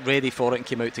was ready for it and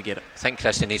came out to get it. I think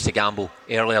Christie needs to gamble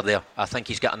earlier there. I think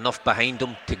he's got enough behind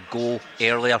him to go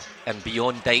earlier and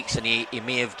beyond Dykes, and he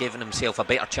may have given himself a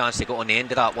better chance to get on the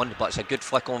end of that one, but it's a good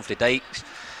flick on for Dykes.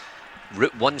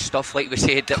 Route 1 stuff, like we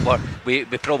said, that we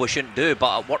probably shouldn't do,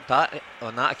 but it worked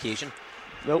on that occasion.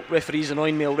 Well, referee's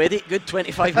annoying me already. Good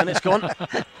 25 minutes gone.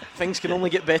 Things can only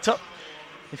get better.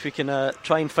 If we can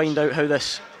try and find out how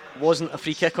this wasn't a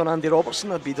free kick on Andy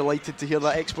Robertson, I'd be delighted to hear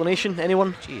that explanation.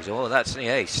 Anyone? Jeez,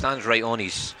 he stands right on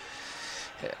his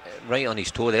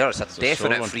toe there. It's a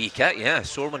definite free kick. Yeah,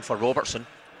 sore one for Robertson.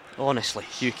 Honestly,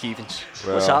 Hugh Keevins,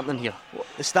 what's happening here?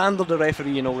 The standard of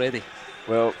refereeing already.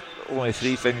 Well, only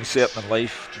 3 things certain in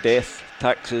life: death,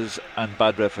 taxes and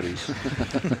bad referees.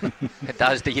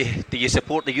 Do you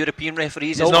support the European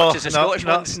referees as much as the Scottish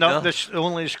ones? No,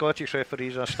 only the Scottish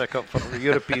referees I stick up for. The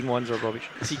European ones are rubbish.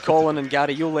 See, Colin and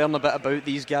Gary, you'll learn a bit about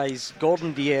these guys.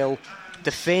 Gordon Dalziel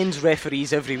defends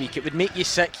referees every week. It would make you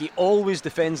sick. He always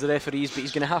defends the referees, but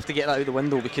he's going to have to get that out the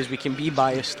window because we can be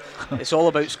biased. It's all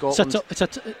about Scotland.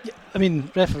 I mean,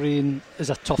 refereeing is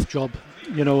a tough job,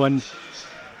 you know, and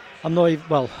I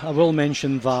will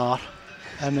mention VAR,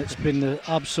 and it's been the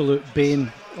absolute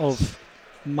bane of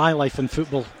my life in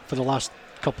football for the last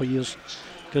couple of years,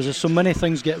 because there's so many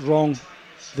things get wrong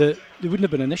that there wouldn't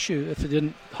have been an issue if they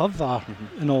didn't have VAR,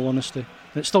 in all honesty.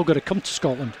 And it's still got to come to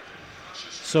Scotland.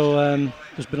 So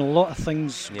there's been a lot of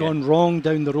things gone wrong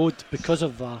down the road because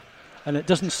of VAR, and it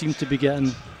doesn't seem to be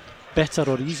getting better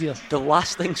or easier. The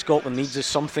last thing Scotland needs is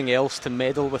something else to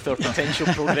meddle with our potential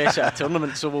progress at a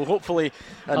tournament, so we'll hopefully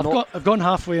I've gone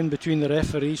halfway in between the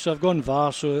referees, so I've gone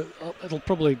VAR, so it'll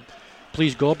probably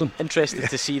please Gordon. Interested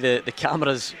to see the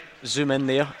cameras zoom in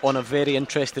there on a very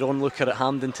interested onlooker at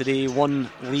Hampden today, one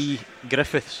Lee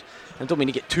Griffiths. I don't mean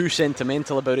to get too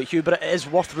sentimental about it, Hugh, but it is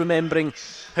worth remembering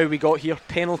how we got here.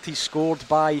 Penalties scored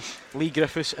by Lee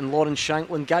Griffiths and Lawrence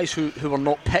Shanklin, guys who were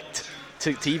not picked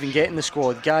to even get in the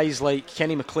squad. Guys like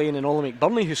Kenny McLean and Ollie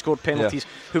McBurney who scored penalties,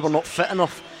 who were not fit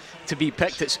enough to be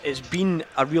picked. It's been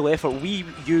a real effort. We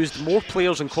used more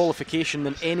players in qualification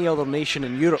than any other nation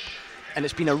in Europe, and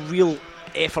it's been a real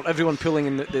effort, everyone pulling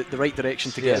in the right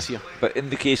direction to get us here. But in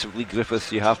the case of Lee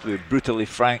Griffiths, you have to be brutally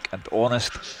frank and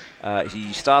honest.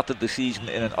 He started the season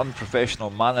in an unprofessional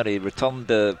manner. He returned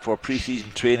for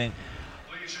pre-season training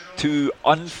too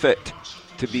unfit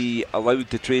to be allowed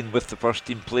to train with the first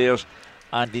team players,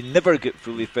 and he never got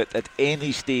fully fit at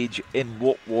any stage in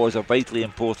what was a vitally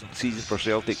important season for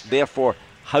Celtic. Therefore,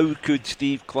 how could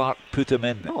Steve Clarke put him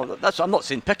in? No, I'm not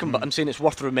saying pick him, but I'm saying it's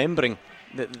worth remembering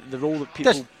the role that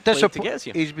people played to get us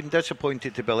here. He's been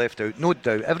disappointed to be left out, no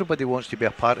doubt. Everybody wants to be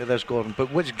a part of this, Gordon,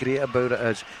 but what's great about it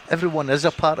is everyone is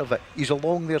a part of it. He's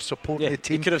along there supporting the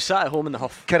team. He could have sat at home in the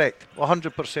huff. Correct,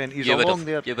 100%. He's along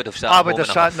there. You would have sat I would have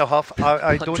sat in the huff.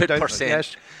 I 100%. don't doubt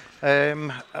it.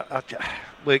 Yes.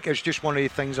 Look, it's just one of the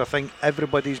things. I think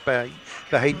everybody's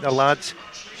behind the lads.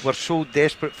 We're so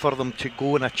desperate for them to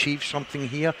go and achieve something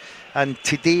here, and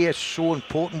today is so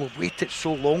important. We've waited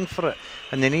so long for it,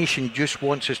 and the nation just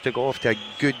wants us to go off to a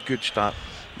good start.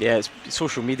 Yeah,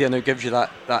 social media now gives you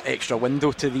that extra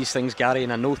window to these things, Gary,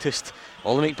 and I noticed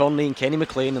Ollie McBurney and Kenny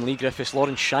McLean and Lee Griffiths,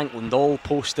 Lawrence Shanklin all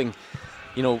posting,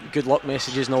 good luck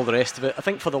messages and all the rest of it. I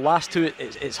think for the last two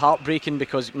it's heartbreaking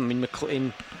because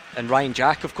McLean and Ryan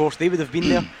Jack, of course, they would have been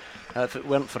there if it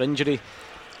weren't for injury.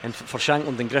 And for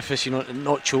Shankland and Griffiths,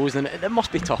 not chosen, and it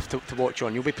must be tough to watch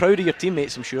on. You'll be proud of your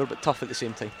teammates, I'm sure, but tough at the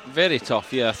same time. Very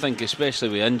tough, yeah. I think especially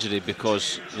with injury,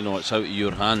 because it's out of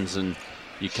your hands and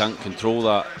you can't control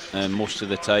that most of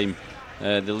the time.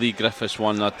 The Lee Griffiths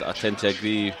one, I tend to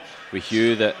agree with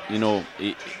Hugh that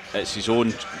it's his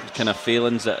own kind of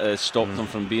failings that stopped him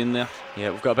from being there. Yeah,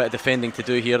 we've got a bit of defending to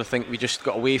do here. I think we just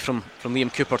got away from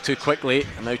Liam Cooper too quickly,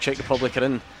 and now Czech Republic are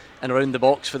in and around the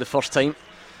box for the first time.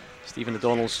 Stephen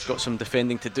O'Donnell's got some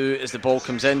defending to do as the ball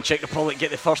comes in. Czech Republic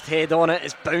get the first head on it.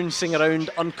 It's bouncing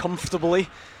around uncomfortably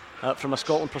from a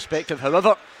Scotland perspective.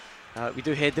 However, we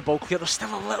do head the ball clear. There's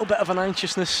still a little bit of an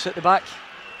anxiousness at the back.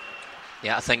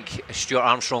 Yeah, I think Stuart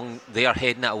Armstrong, they are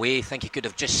heading it away. I think he could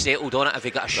have just settled on it if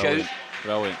he got a shout.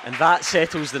 Brilliant. And that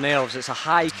settles the nerves. It's a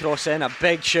high cross in, a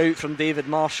big shout from David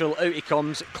Marshall. Out he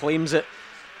comes, claims it,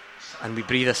 and we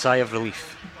breathe a sigh of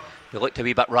relief. We looked a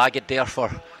wee bit ragged there for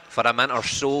a minute or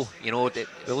so, It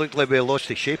looked like we lost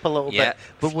the shape a little bit,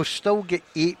 but we've still got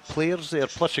 8 players there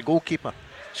plus a goalkeeper,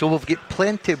 so we've got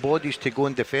plenty of bodies to go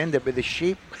and defend it. But the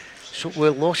shape, so we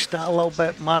lost that a little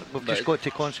bit, Mark. We've just got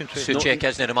to concentrate. Souček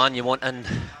isn't the man you want in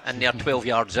there 12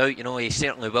 yards out. He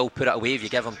certainly will put it away if you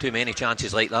give him too many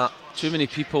chances like that. Too many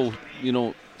people,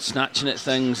 snatching at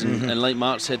things, and like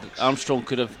Mark said, Armstrong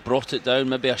could have brought it down.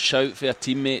 Maybe a shout for a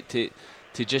teammate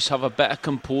to just have a bit of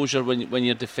composure when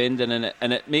you're defending,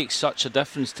 and it makes such a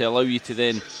difference to allow you to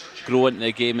then grow into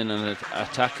the game in an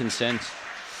attacking sense.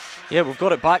 Yeah, we've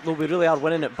got it back though. We really are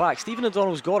winning it back. Stephen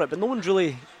O'Donnell's got it, but no one's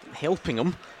really helping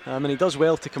him, and he does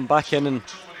well to come back in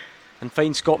and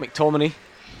find Scott McTominay.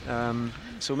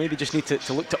 So maybe just need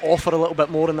to look to offer a little bit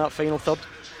more in that final third.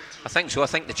 I think so. I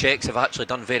think the Czechs have actually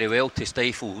done very well to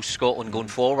stifle Scotland going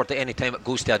forward. At any time it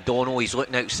goes to O'Donnell, he's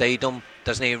looking outside him,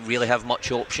 doesn't really have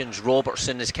much options.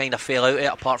 Robertson has kind of fell out of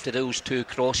it, apart from those 2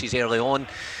 crosses early on.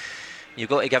 You've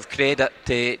got to give credit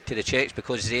to the Czechs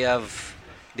because they've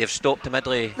stopped the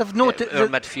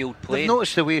midfield play. They've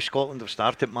noticed the way Scotland have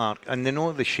started, Mark, and they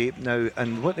know the shape now.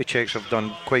 And what the Czechs have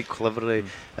done quite cleverly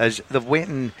is they've went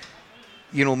and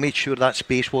made sure that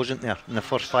space wasn't there. In the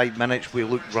first 5 minutes we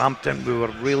looked ramped in, we were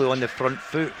really on the front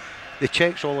foot. The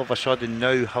Czechs all of a sudden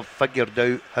now have figured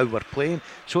out how we're playing,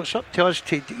 so it's up to us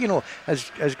to,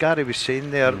 as Gary was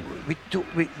saying there, we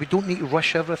don't need to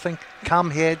rush everything.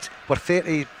 Calm heads.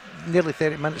 We're nearly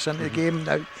 30 minutes into the game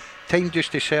now. Time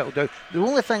just to settle down. The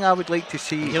only thing I would like to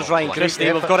see... Here's Ryan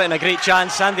Christie, we've got it in a great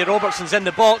chance. Sandy Robertson's in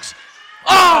the box.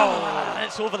 Oh!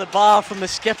 It's over the bar from the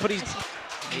skipper.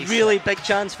 Really big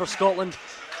chance for Scotland.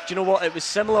 Do you know what? It was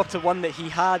similar to one that he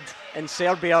had in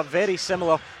Serbia. Very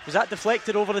similar. Was that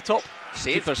deflected over the top?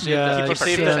 Keeper saved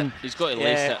it. He's got to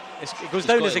lace it. It goes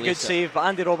down as a good save, but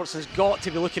Andy Robertson's got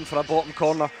to be looking for a bottom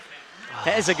corner.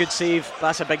 It is a good save, but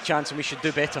that's a big chance and we should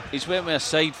do better. He's went with a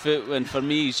side foot, and for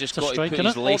me he's just got to put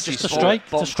his laces. It's a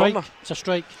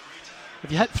strike.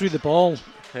 If you hit through the ball...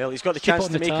 Well, he's got the chance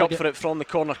to make up for it from the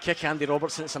corner kick. Andy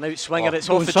Robertson, it's an out swinger. It's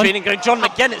off the training ground. John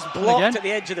McGinn, it's blocked at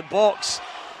the edge of the box.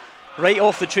 right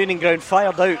off the training ground,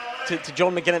 fired out to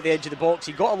John McGinn at the edge of the box.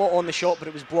 He got a lot on the shot, but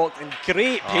it was blocked, and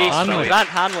great pace from Grant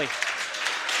Hanley.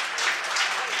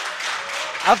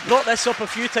 I've brought this up a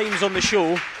few times on the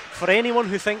show. For anyone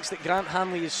who thinks that Grant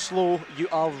Hanley is slow, you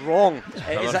are wrong.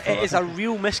 It is a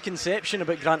real misconception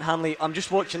about Grant Hanley. I'm just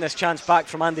watching this chance back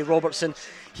from Andy Robertson.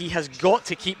 He has got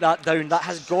to keep that down. That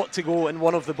has got to go in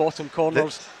one of the bottom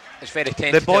corners. It's very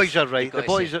tentative. The boys are right.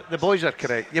 The boys are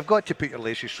correct. You've got to put your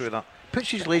laces through that. Puts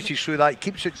his laces through that. He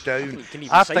keeps it down. Can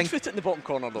even side foot it in the bottom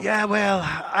corner though. Yeah, well,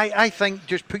 I think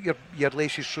just put your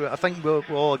laces through it. I think we'll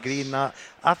all agree in that.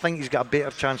 I think he's got a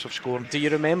better chance of scoring. Do you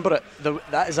remember it?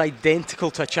 That is identical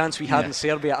to a chance we had in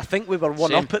Serbia. I think we were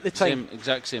 1-up at the time.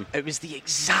 Exact same. It was the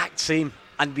exact same,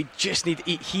 and we just need.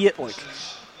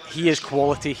 He is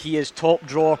quality. He is top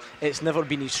drawer. It's never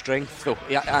been his strength, though.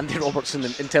 Yeah, Andy Robertson,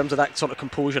 in terms of that sort of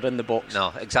composure in the box.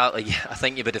 No, exactly. I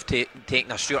think you would have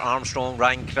taken a Stuart Armstrong,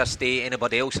 Ryan Christie,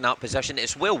 anybody else in that position.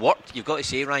 It's well worked. You've got to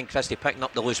say, Ryan Christie picking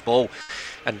up the loose ball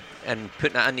and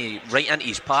putting it right into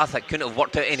his path. It couldn't have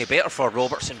worked out any better for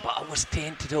Robertson. But I was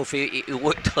tempted if he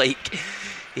looked like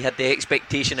he had the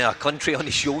expectation of a country on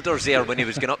his shoulders there when he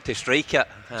was going up to strike it.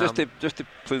 Just to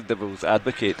play devil's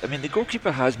advocate, I mean, the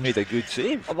goalkeeper has made a good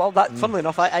save. Well, funnily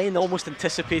enough, I almost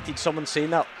anticipated someone saying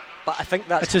that, but I think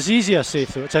that's... It's as easy a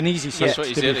save, though. It's an easy save. That's what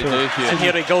he's there to do. And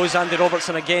here he goes, Andy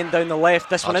Robertson again down the left.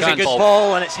 This one is a good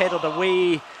ball, and it's headed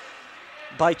away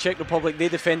by Czech Republic. They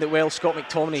defend it well. Scott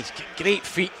McTominay, great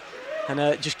feet.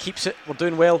 And just keeps it. We're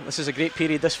doing well. This is a great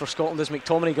period this for Scotland. Is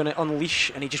McTominay going to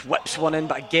unleash, and he just whips one in,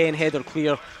 but again header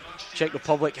clear, Czech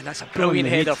Republic, and that's a brilliant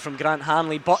header from Grant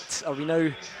Hanley. But are we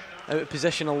now out of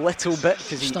position a little bit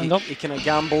because he kind of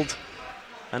gambled?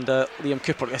 And Liam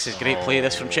Cooper, this is great play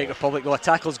this from Czech Republic. Well, a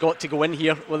tackle's got to go in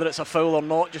here, whether it's a foul or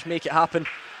not. Just make it happen.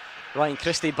 Ryan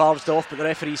Christie barged off, but the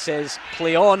referee says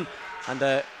play on.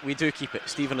 And we do keep it,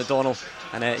 Stephen O'Donnell,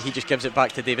 and he just gives it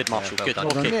back to David Marshall. Good.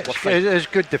 Okay, it's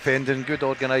good defending, good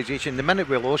organisation. The minute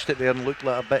we lost it there and looked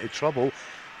like a bit of trouble,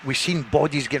 we seen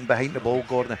bodies getting behind the ball,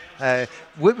 Gordon.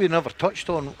 What we never touched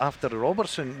on after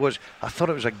Robertson was, I thought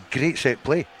it was a great set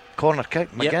play. Corner kick,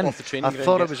 McGinn. Off the training ground,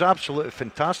 thought it was absolutely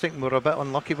fantastic, and we were a bit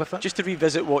unlucky with it. Just to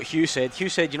revisit what Hugh said,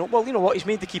 you know what, he's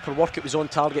made the keeper work, it was on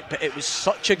target, but it was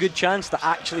such a good chance that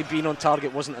actually being on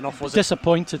target wasn't enough, was it?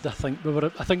 Disappointed, I think.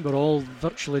 I think we're all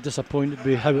virtually disappointed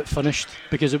with how it finished,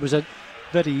 because it was a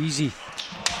very easy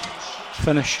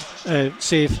finish,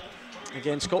 save.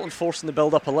 Again, Scotland forcing the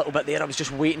build up a little bit there. I was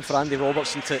just waiting for Andy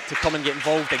Robertson to come and get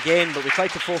involved again, but we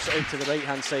tried to force it out to the right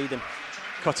hand side and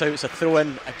cut out. It's a throw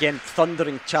in again,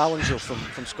 thundering challenge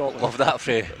from Scotland. Love that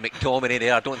for McTominay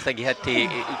there. I don't think he had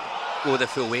to go the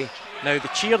full way. Now the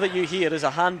cheer that you hear is a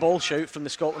handball shout from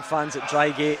the Scotland fans at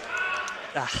Drygate.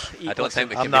 I don't think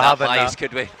we can be that biased,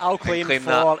 could we? I'll claim for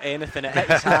that. Anything. It hit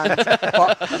his hand,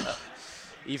 but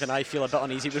even I feel a bit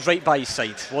uneasy. It was right by his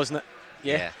side, wasn't it?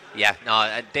 Yeah.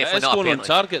 No, definitely it's not. Going on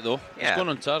target though. Yeah. It's going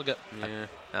on target. Yeah.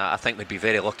 I think we'd be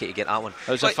very lucky to get that one.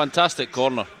 It was a fantastic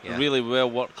corner. Yeah. Really well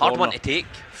worked. Hard one to take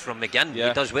from McGinn.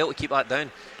 He does well to keep that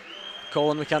down.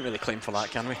 Colin, we can't really claim for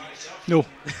that, can we? No.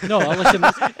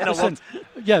 Listen.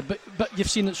 Yeah, but you've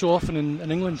seen it so often in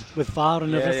England with VAR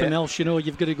and everything else. You know,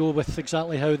 you've got to go with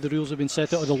exactly how the rules have been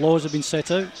set out or the laws have been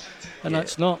set out, and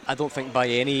that's not. I don't think by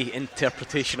any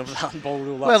interpretation of the handball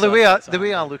rule. Well, the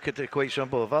way I look at it, quite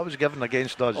simple. If I was given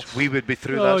against us, we would be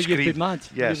through that screen. You'd be mad.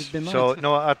 Yes. You'd be mad. So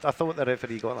no, I thought the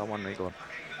referee got that one right on.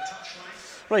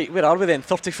 Right, where are we then?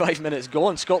 35 minutes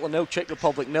gone. Scotland 0, Czech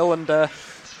Republic 0, and.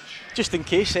 Just in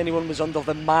case anyone was under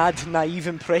the mad, naive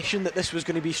impression that this was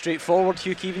going to be straightforward,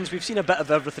 Hugh Keevins, we've seen a bit of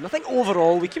everything. I think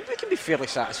overall we can be fairly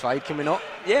satisfied, can we not?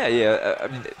 Yeah. I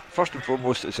mean, first and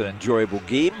foremost, it's an enjoyable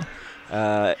game,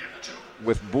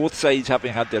 with both sides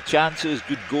having had their chances,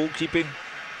 good goalkeeping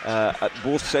at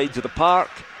both sides of the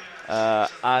park,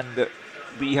 and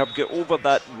we have got over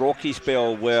that rocky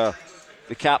spell where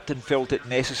the captain felt it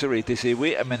necessary to say,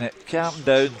 wait a minute, calm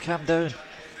down.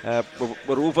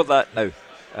 We're over that now.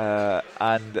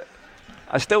 And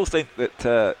I still think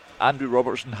that Andrew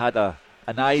Robertson had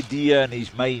an idea in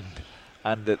his mind,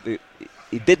 and that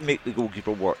he did make the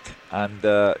goalkeeper work. And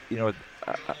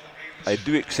I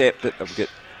do accept that I've got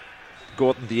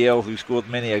Gordon Dalziel, who scored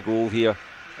many a goal here,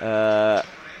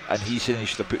 and he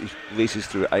finished to put his laces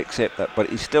through it. I accept that, but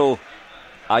he's still,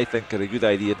 I think, had a good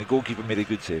idea, and the goalkeeper made a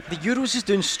good save. The Euros is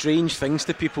doing strange things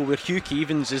to people, where Hugh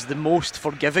Keevins is the most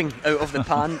forgiving out of the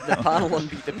panel on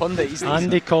Beat the Pundit.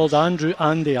 Andy called Andrew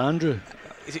Andrew.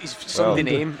 His Sunday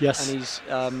name, yes. And he's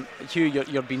Hugh,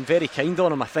 you're being very kind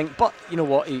on him, I think. But you know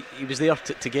what, he was there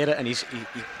to get it, and he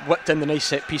whipped in the nice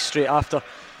set piece straight after.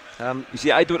 You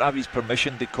see, I don't have his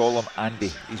permission to call him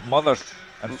Andy. His mother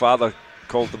and father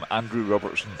called them Andrew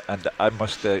Robertson, and I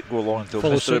must go along until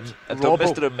Mr. and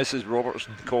Mrs.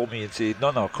 Robertson call me and say,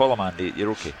 no, call him Andy,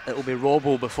 you're okay. It'll be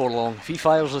Robbo before long. If he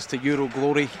fires us to Euro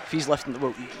glory, if he's lifting,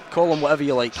 well, call him whatever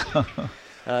you like.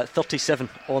 37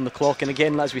 on the clock, and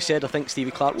again, as we said, I think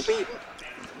Stevie Clarke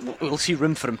we'll see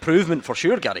room for improvement for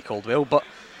sure, Gary Caldwell, but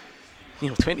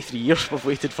 23 years we've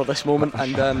waited for this moment,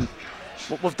 and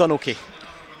we've done okay.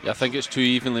 Yeah, I think it's two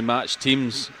evenly matched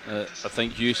teams. I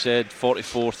think you said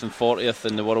 44th and 40th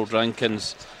in the world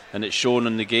rankings, and it's shown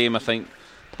in the game. I think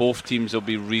both teams will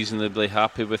be reasonably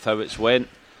happy with how it's went,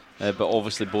 but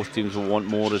obviously both teams will want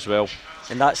more as well.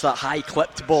 And that's that high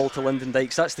clipped ball to Lyndon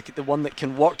Dykes. That's the one that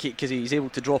can work it, because he's able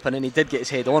to drop in, and he did get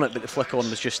his head on it, but the flick on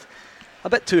was just a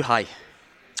bit too high.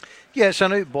 Yeah, it's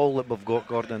an out ball that we've got,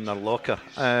 Gordon, in their locker.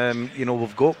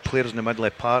 We've got players in the middle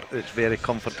of the park that's very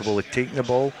comfortable at taking the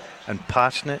ball and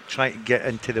passing it, trying to get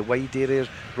into the wide areas,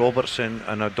 Robertson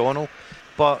and O'Donnell.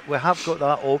 But we have got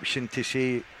that option to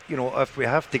say, if we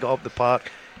have to get up the park,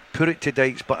 put it to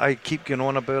Dykes. But I keep going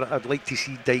on about it. I'd like to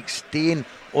see Dykes staying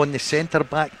on the centre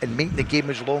back and make the game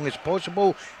as long as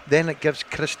possible. Then it gives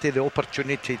Christie the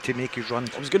opportunity to make his run.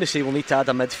 I was going to say we'll need to add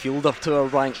a midfielder to our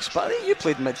ranks, but I think you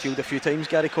played midfield a few times,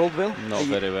 Gary Caldwell. Not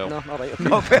very well. No, all right.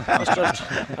 Okay.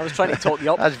 I was trying to talk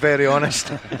you up. That's very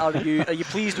honest. Are you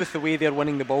pleased with the way they're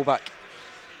winning the ball back?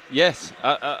 Yes,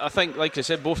 I think, like I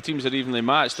said, both teams are evenly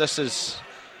matched. This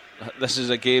is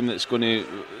a game that's going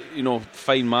to,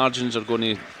 fine margins are going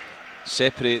to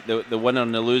separate the winner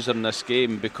and the loser in this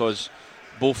game, because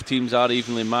both teams are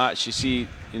evenly matched. You see,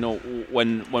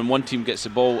 when one team gets the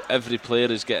ball, every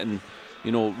player is getting,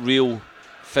 real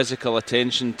physical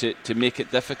attention to make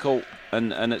it difficult,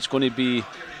 and it's going to be,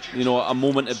 a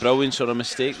moment of brilliance or a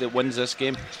mistake that wins this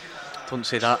game. Don't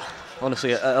say that.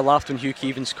 Honestly, I laughed when Hugh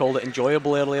Keevins called it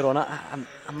enjoyable earlier on. I'm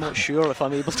not sure if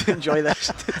I'm able to enjoy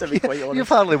this, to be quite honest. You've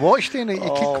hardly watched it, you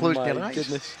keep closing your eyes.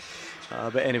 Goodness.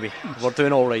 But anyway, we're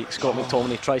doing all right. Scott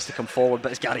McTominay tries to come forward,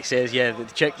 but as Gary says,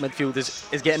 the Czech midfield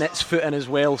is getting its foot in as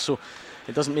well, so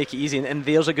it doesn't make it easy. And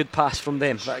there's a good pass from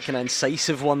them, that kind of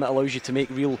incisive one that allows you to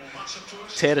make real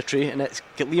territory. And it's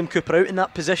got Liam Cooper out in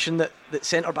that position that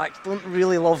centre backs don't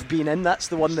really love being in. That's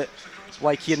the one that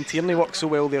why Kieran Tierney works so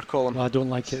well there, Colin. I don't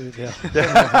like it out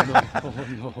there.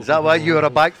 No. Is that why you're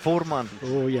a back four man?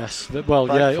 Oh yes,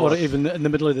 or even in the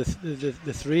middle of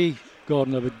the three,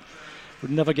 Gordon. I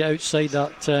would never get outside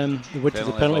that the width of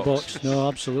the penalty box. No,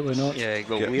 absolutely not. Yeah,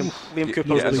 well, Liam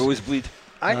Cooper's a nosebleed.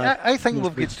 I think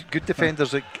we've got good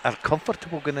defenders that are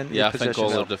comfortable going into the position. I think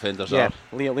all our defenders are.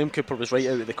 Liam Cooper was right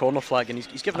out at the corner flag, and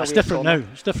he's given away. It's different now.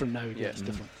 It's different now. Yeah, it's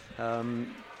different.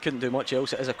 Couldn't do much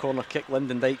else. It is a corner kick.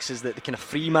 Lyndon Dykes is the kind of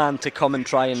free man to come and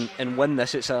try and win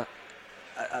this. It's a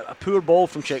poor ball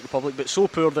from Czech Republic, but so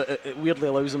poor that it weirdly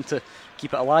allows them to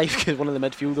keep it alive, because one of the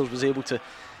midfielders was able to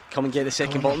come and get the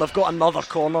second ball. And they've got another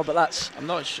corner, but that's... I'm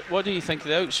not sure. What do you think of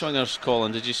the outswingers,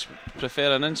 Colin? Did you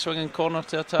prefer an in-swinging corner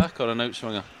to attack or an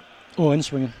outswinger? Oh,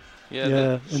 in-swinging.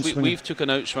 Yeah, we've took an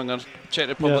outswinger. Czech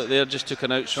Republic there just took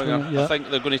an outswinger. I think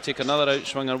they're going to take another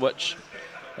outswinger, which...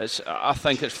 I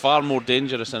think it's far more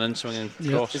dangerous than in-swinging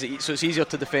cross. So it's easier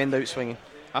to defend out-swinging?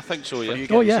 I think so, yeah.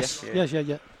 Oh, yes.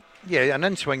 Yeah, an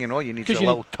in-swinging, all you need is a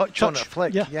little touch on it, a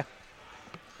flick. Yeah.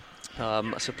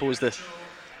 I suppose they'll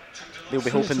be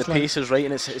hoping the pace is right,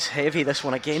 and it's heavy, this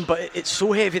one again, but it's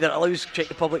so heavy that it allows Czech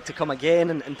Republic to come again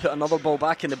and put another ball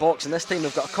back in the box, and this time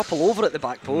they've got a couple over at the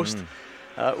back post,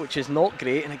 which is not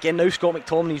great. And again, now Scott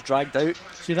McTominay's dragged out.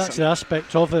 See, that's the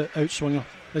aspect of it, outswinger,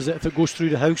 is that if it goes through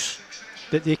the house,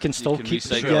 that they can still keep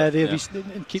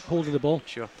keep hold of the ball.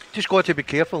 Sure. Just got to be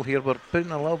careful here. We're putting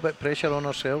a little bit of pressure on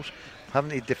ourselves,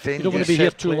 having to defend. You don't want to be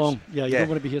here too long. You don't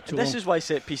want to be here too long. This is why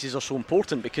set pieces are so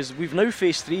important, because we've now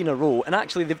faced 3 in a row, and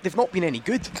actually they've not been any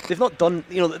good. They've not done,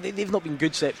 they've not been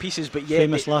good set pieces, but yet...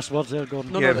 Famous last words there,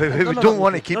 Gordon. We don't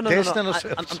want to keep testing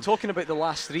ourselves. I'm talking about the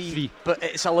last 3, but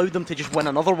it's allowed them to just win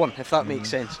another one, if that makes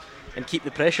sense, and keep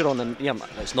the pressure on. And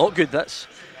it's not good. That's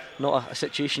not a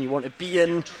situation you want to be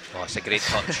in. Oh, it's a great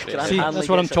touch. See, that's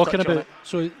what I'm talking about.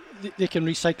 So they can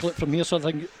recycle it from here, sort of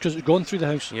thing, because it's gone through the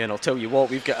house. Yeah, and I'll tell you what,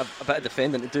 we've got a bit of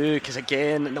defending to do, because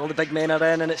again, all the big men are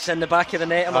in, and it's in the back of the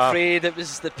net. I'm afraid it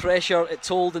was the pressure it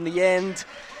told in the end,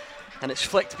 and it's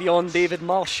flicked beyond David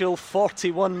Marshall.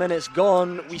 41 minutes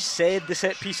gone. We said the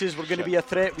set pieces were going to be a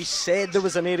threat. We said there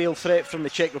was an aerial threat from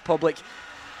the Czech Republic.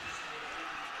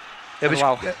 It was,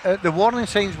 the warning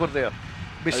signs were there.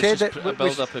 We said that a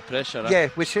build up of pressure. Yeah,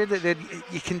 we said that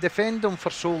you can defend them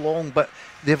for so long, but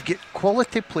they've got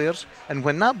quality players, and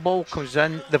when that ball comes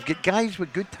in, they've got guys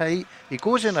with good height. He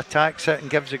goes and attacks it and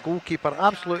gives the goalkeeper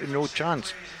absolutely no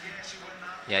chance.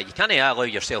 Yeah, you can't allow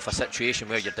yourself a situation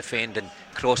where you're defending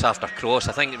cross after cross.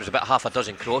 I think it was about half a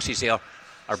dozen crosses there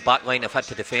our backline have had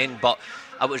to defend, but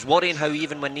I was worrying how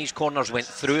even when these corners went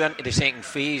through into the second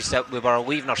phase that we were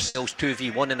leaving ourselves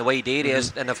 2v1 in the wide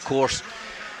areas, and of course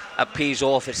it pays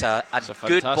off. It's a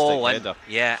good ball, and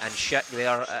shit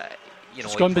there.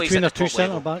 It's gone between the two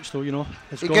centre backs, though.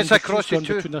 He gets across you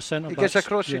two. He gets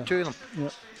across you two of them. Yeah.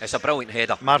 It's a brilliant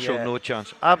header. Marshall, no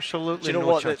chance. Absolutely. Do you know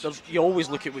what? You always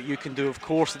look at what you can do. Of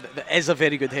course, that is a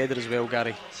very good header as well,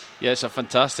 Gary. Yeah, it's a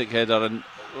fantastic header, and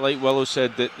like Willow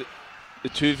said, the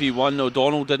 2v1,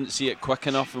 O'Donnell didn't see it quick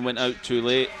enough and went out too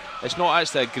late. It's not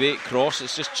actually a great cross,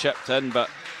 it's just chipped in, but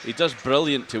he does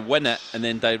brilliant to win it and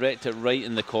then direct it right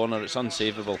in the corner. It's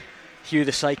unsavable. Hugh,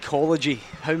 the psychology.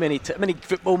 How many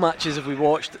football matches have we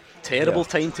watched? Terrible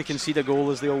time to concede a goal,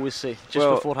 as they always say, just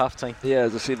before half time. Yeah,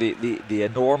 as I say, the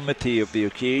enormity of the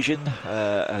occasion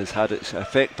has had its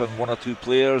effect on one or two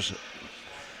players,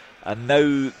 and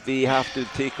now they have to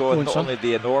take on not only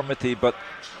the enormity but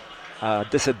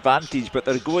disadvantage, but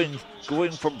they're going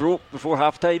for broke before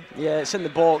half time. Yeah, it's in the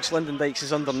box. Lyndon Dykes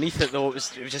is underneath it, though. It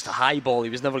was just a high ball. He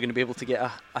was never going to be able to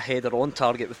get a header on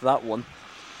target with that one.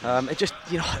 It just,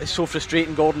 it's so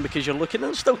frustrating, Gordon, because you're looking, and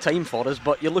there's still time for us,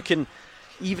 but you're looking,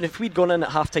 even if we'd gone in at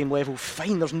half-time level,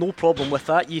 fine, there's no problem with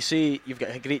that. You say you've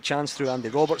got a great chance through Andy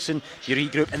Robertson, you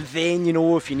regroup, and then,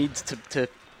 if you need to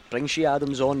bring Shea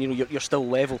Adams on, you're still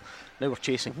level. Now we're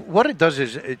chasing. What it does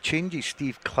is it changes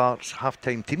Steve Clarke's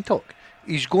half-time team talk.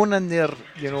 He's going in there,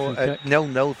 at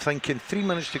 0-0, thinking 3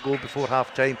 minutes to go before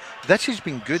half-time. This has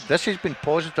been good. This has been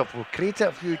positive. We've created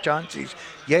a few chances.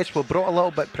 Yes, we've brought a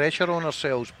little bit of pressure on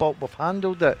ourselves, but we've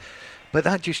handled it. But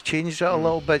that just changes it a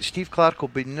little bit. Steve Clarke will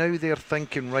be now there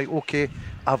thinking, right, okay,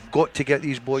 I've got to get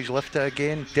these boys lifted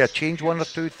again. Do I change one or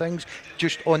two things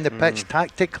just on the pitch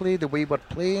tactically, the way we're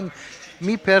playing?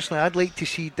 Me personally, I'd like to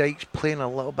see Dykes playing a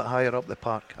little bit higher up the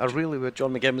park. I really would.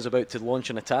 John McGinn was about to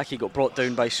launch an attack. He got brought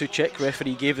down by Souček.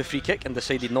 Referee gave the free kick and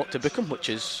decided not to book him, which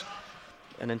is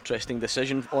an interesting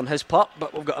decision on his part.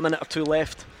 But we've got a minute or two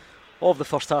left of the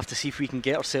first half to see if we can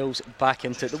get ourselves back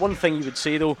into it. The one thing you would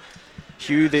say, though,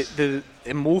 Hugh, the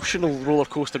emotional roller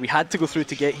coaster we had to go through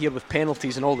to get here with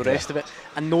penalties and all the rest of it.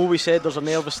 I know we said there's a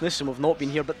nervousness and we've not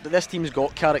been here, but this team's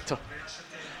got character.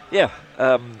 Yeah,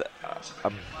 I'm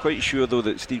quite sure, though,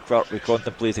 that Steve Clarke will be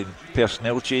contemplating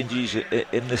personnel changes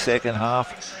in the second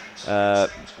half.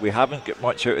 We haven't got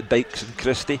much out of Dykes and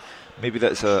Christie. Maybe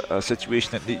that's a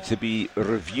situation that needs to be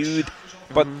reviewed.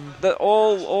 But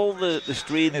all the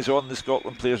strain is on the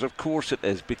Scotland players. Of course it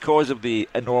is, because of the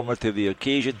enormity of the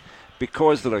occasion,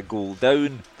 because they're a goal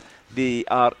down. They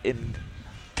are in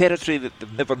territory that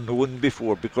they've never known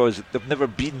before, because they've never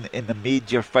been in a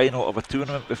major final of a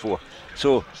tournament before.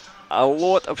 So a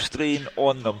lot of strain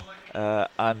on them,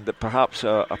 and perhaps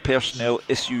a personnel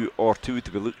issue or two to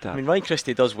be looked at. I mean, Ryan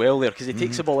Christie does well there, because he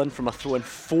takes the ball in from a throw and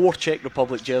 4 Czech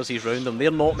Republic jerseys round him.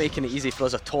 They're not making it easy for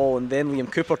us at all, and then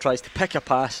Liam Cooper tries to pick a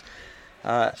pass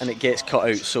and it gets cut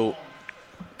out. So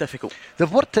difficult.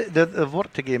 They've worked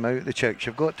the game out, the Czechs.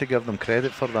 You've got to give them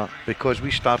credit for that, because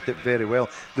we started very well.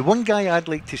 The one guy I'd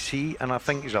like to see, and I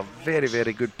think he's a very,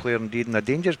 very good player indeed and a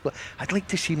dangerous player, I'd like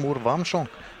to see more of Armstrong.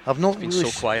 I've not been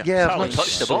really so quiet. Yeah, I've not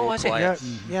touched the ball, has he?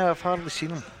 Yeah, I've hardly seen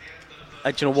him.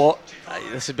 Do you know what?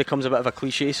 This becomes a bit of a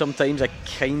cliche sometimes. I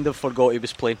kind of forgot he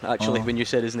was playing, actually, when you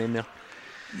said his name there.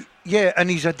 Yeah, and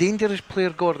he's a dangerous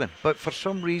player, Gordon, but for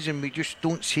some reason we just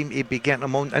don't seem to be getting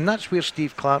him on, and that's where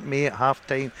Steve Clarke may at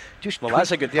half-time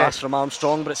that's a good pass from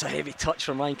Armstrong, but it's a heavy touch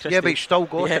from Ryan Christie. Yeah, but he's still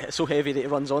got it. It's so heavy that he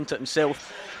runs onto it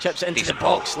himself, chips it into the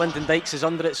box. Lyndon Dykes is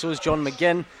under it, so is John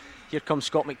McGinn. Here comes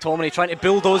Scott McTominay trying to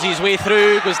bulldoze his way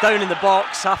through, goes down in the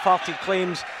box, half-hearted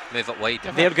claims. Move it wide.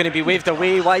 They're going to be waved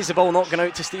away. Why is the ball not going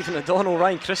out to Stephen O'Donnell?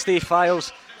 Ryan Christie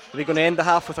fires. Are they going to end the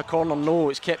half with a corner? No,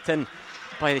 it's kept in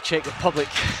by the Czech Republic.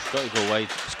 It's got to go wide.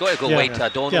 It's got to go wide to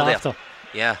O'Donnell there.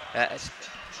 Yeah, it's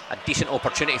a decent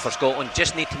opportunity for Scotland.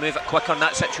 Just need to move it quicker in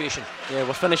that situation. Yeah,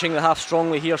 we're finishing the half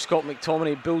strongly here. Scott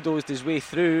McTominay bulldozed his way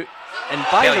through. And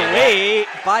by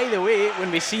the way,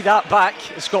 when we see that back,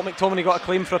 has Scott McTominay got a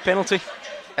claim for a penalty?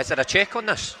 Is there a check on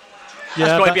this? Yeah,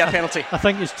 there's got to be a penalty. I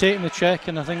think he's taken the check,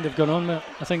 and I think they've gone on with it.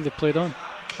 I think they've played on.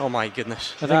 Oh my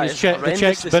goodness. I think the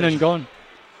check's been and gone.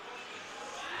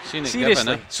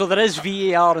 Seriously? So there is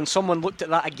VAR, and someone looked at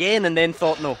that again and then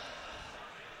thought no.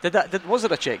 Was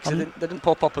there a check? They didn't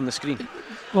pop up on the screen.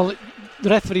 Well, the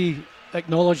referee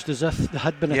acknowledged as if there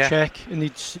had been a check, and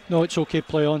it's okay,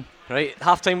 play on. Right,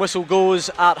 half-time whistle goes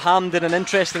at Hampden, an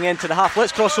interesting end to the half.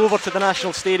 Let's cross over to the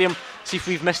National Stadium, see if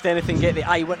we've missed anything, get the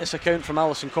eyewitness account from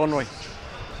Alison Conroy.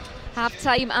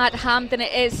 Half-time at Hampden,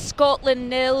 it is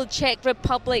Scotland 0, Czech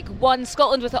Republic 1.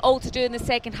 Scotland with it all to do in the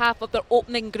second half of their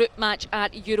opening group match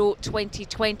at Euro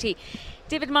 2020.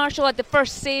 David Marshall had the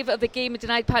first save of the game and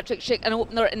denied Patrick Schick an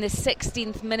opener in the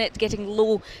 16th minute, getting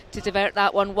low to divert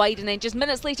that one wide. And then just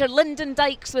minutes later, Lyndon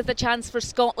Dykes with a chance for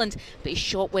Scotland, but his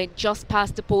shot went just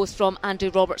past the post from Andrew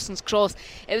Robertson's cross.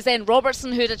 It was then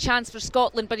Robertson who had a chance for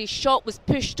Scotland, but his shot was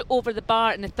pushed over the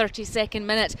bar in the 32nd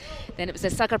minute. Then it was a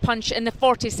sucker punch in the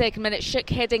 42nd minute, Schick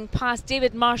heading past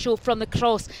David Marshall from the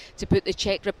cross to put the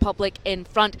Czech Republic in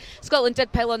front. Scotland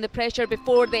did pile on the pressure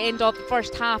before the end of the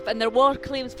first half, and there were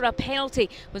claims for a penalty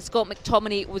when Scott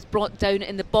McTominay was brought down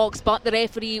in the box, but the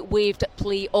referee waved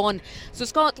play on. So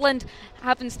Scotland,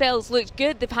 having spells, looked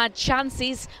good. They've had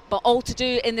chances, but all to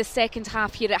do in the second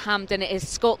half here at Hampden. It is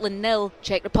Scotland 0,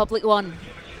 Czech Republic 1.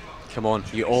 Come on,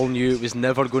 you all knew it was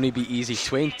never going to be easy.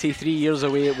 23 years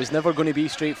away, it was never going to be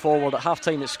straightforward. At half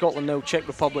time, it's Scotland 0, Czech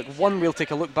Republic 1. We'll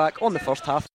take a look back on the first half.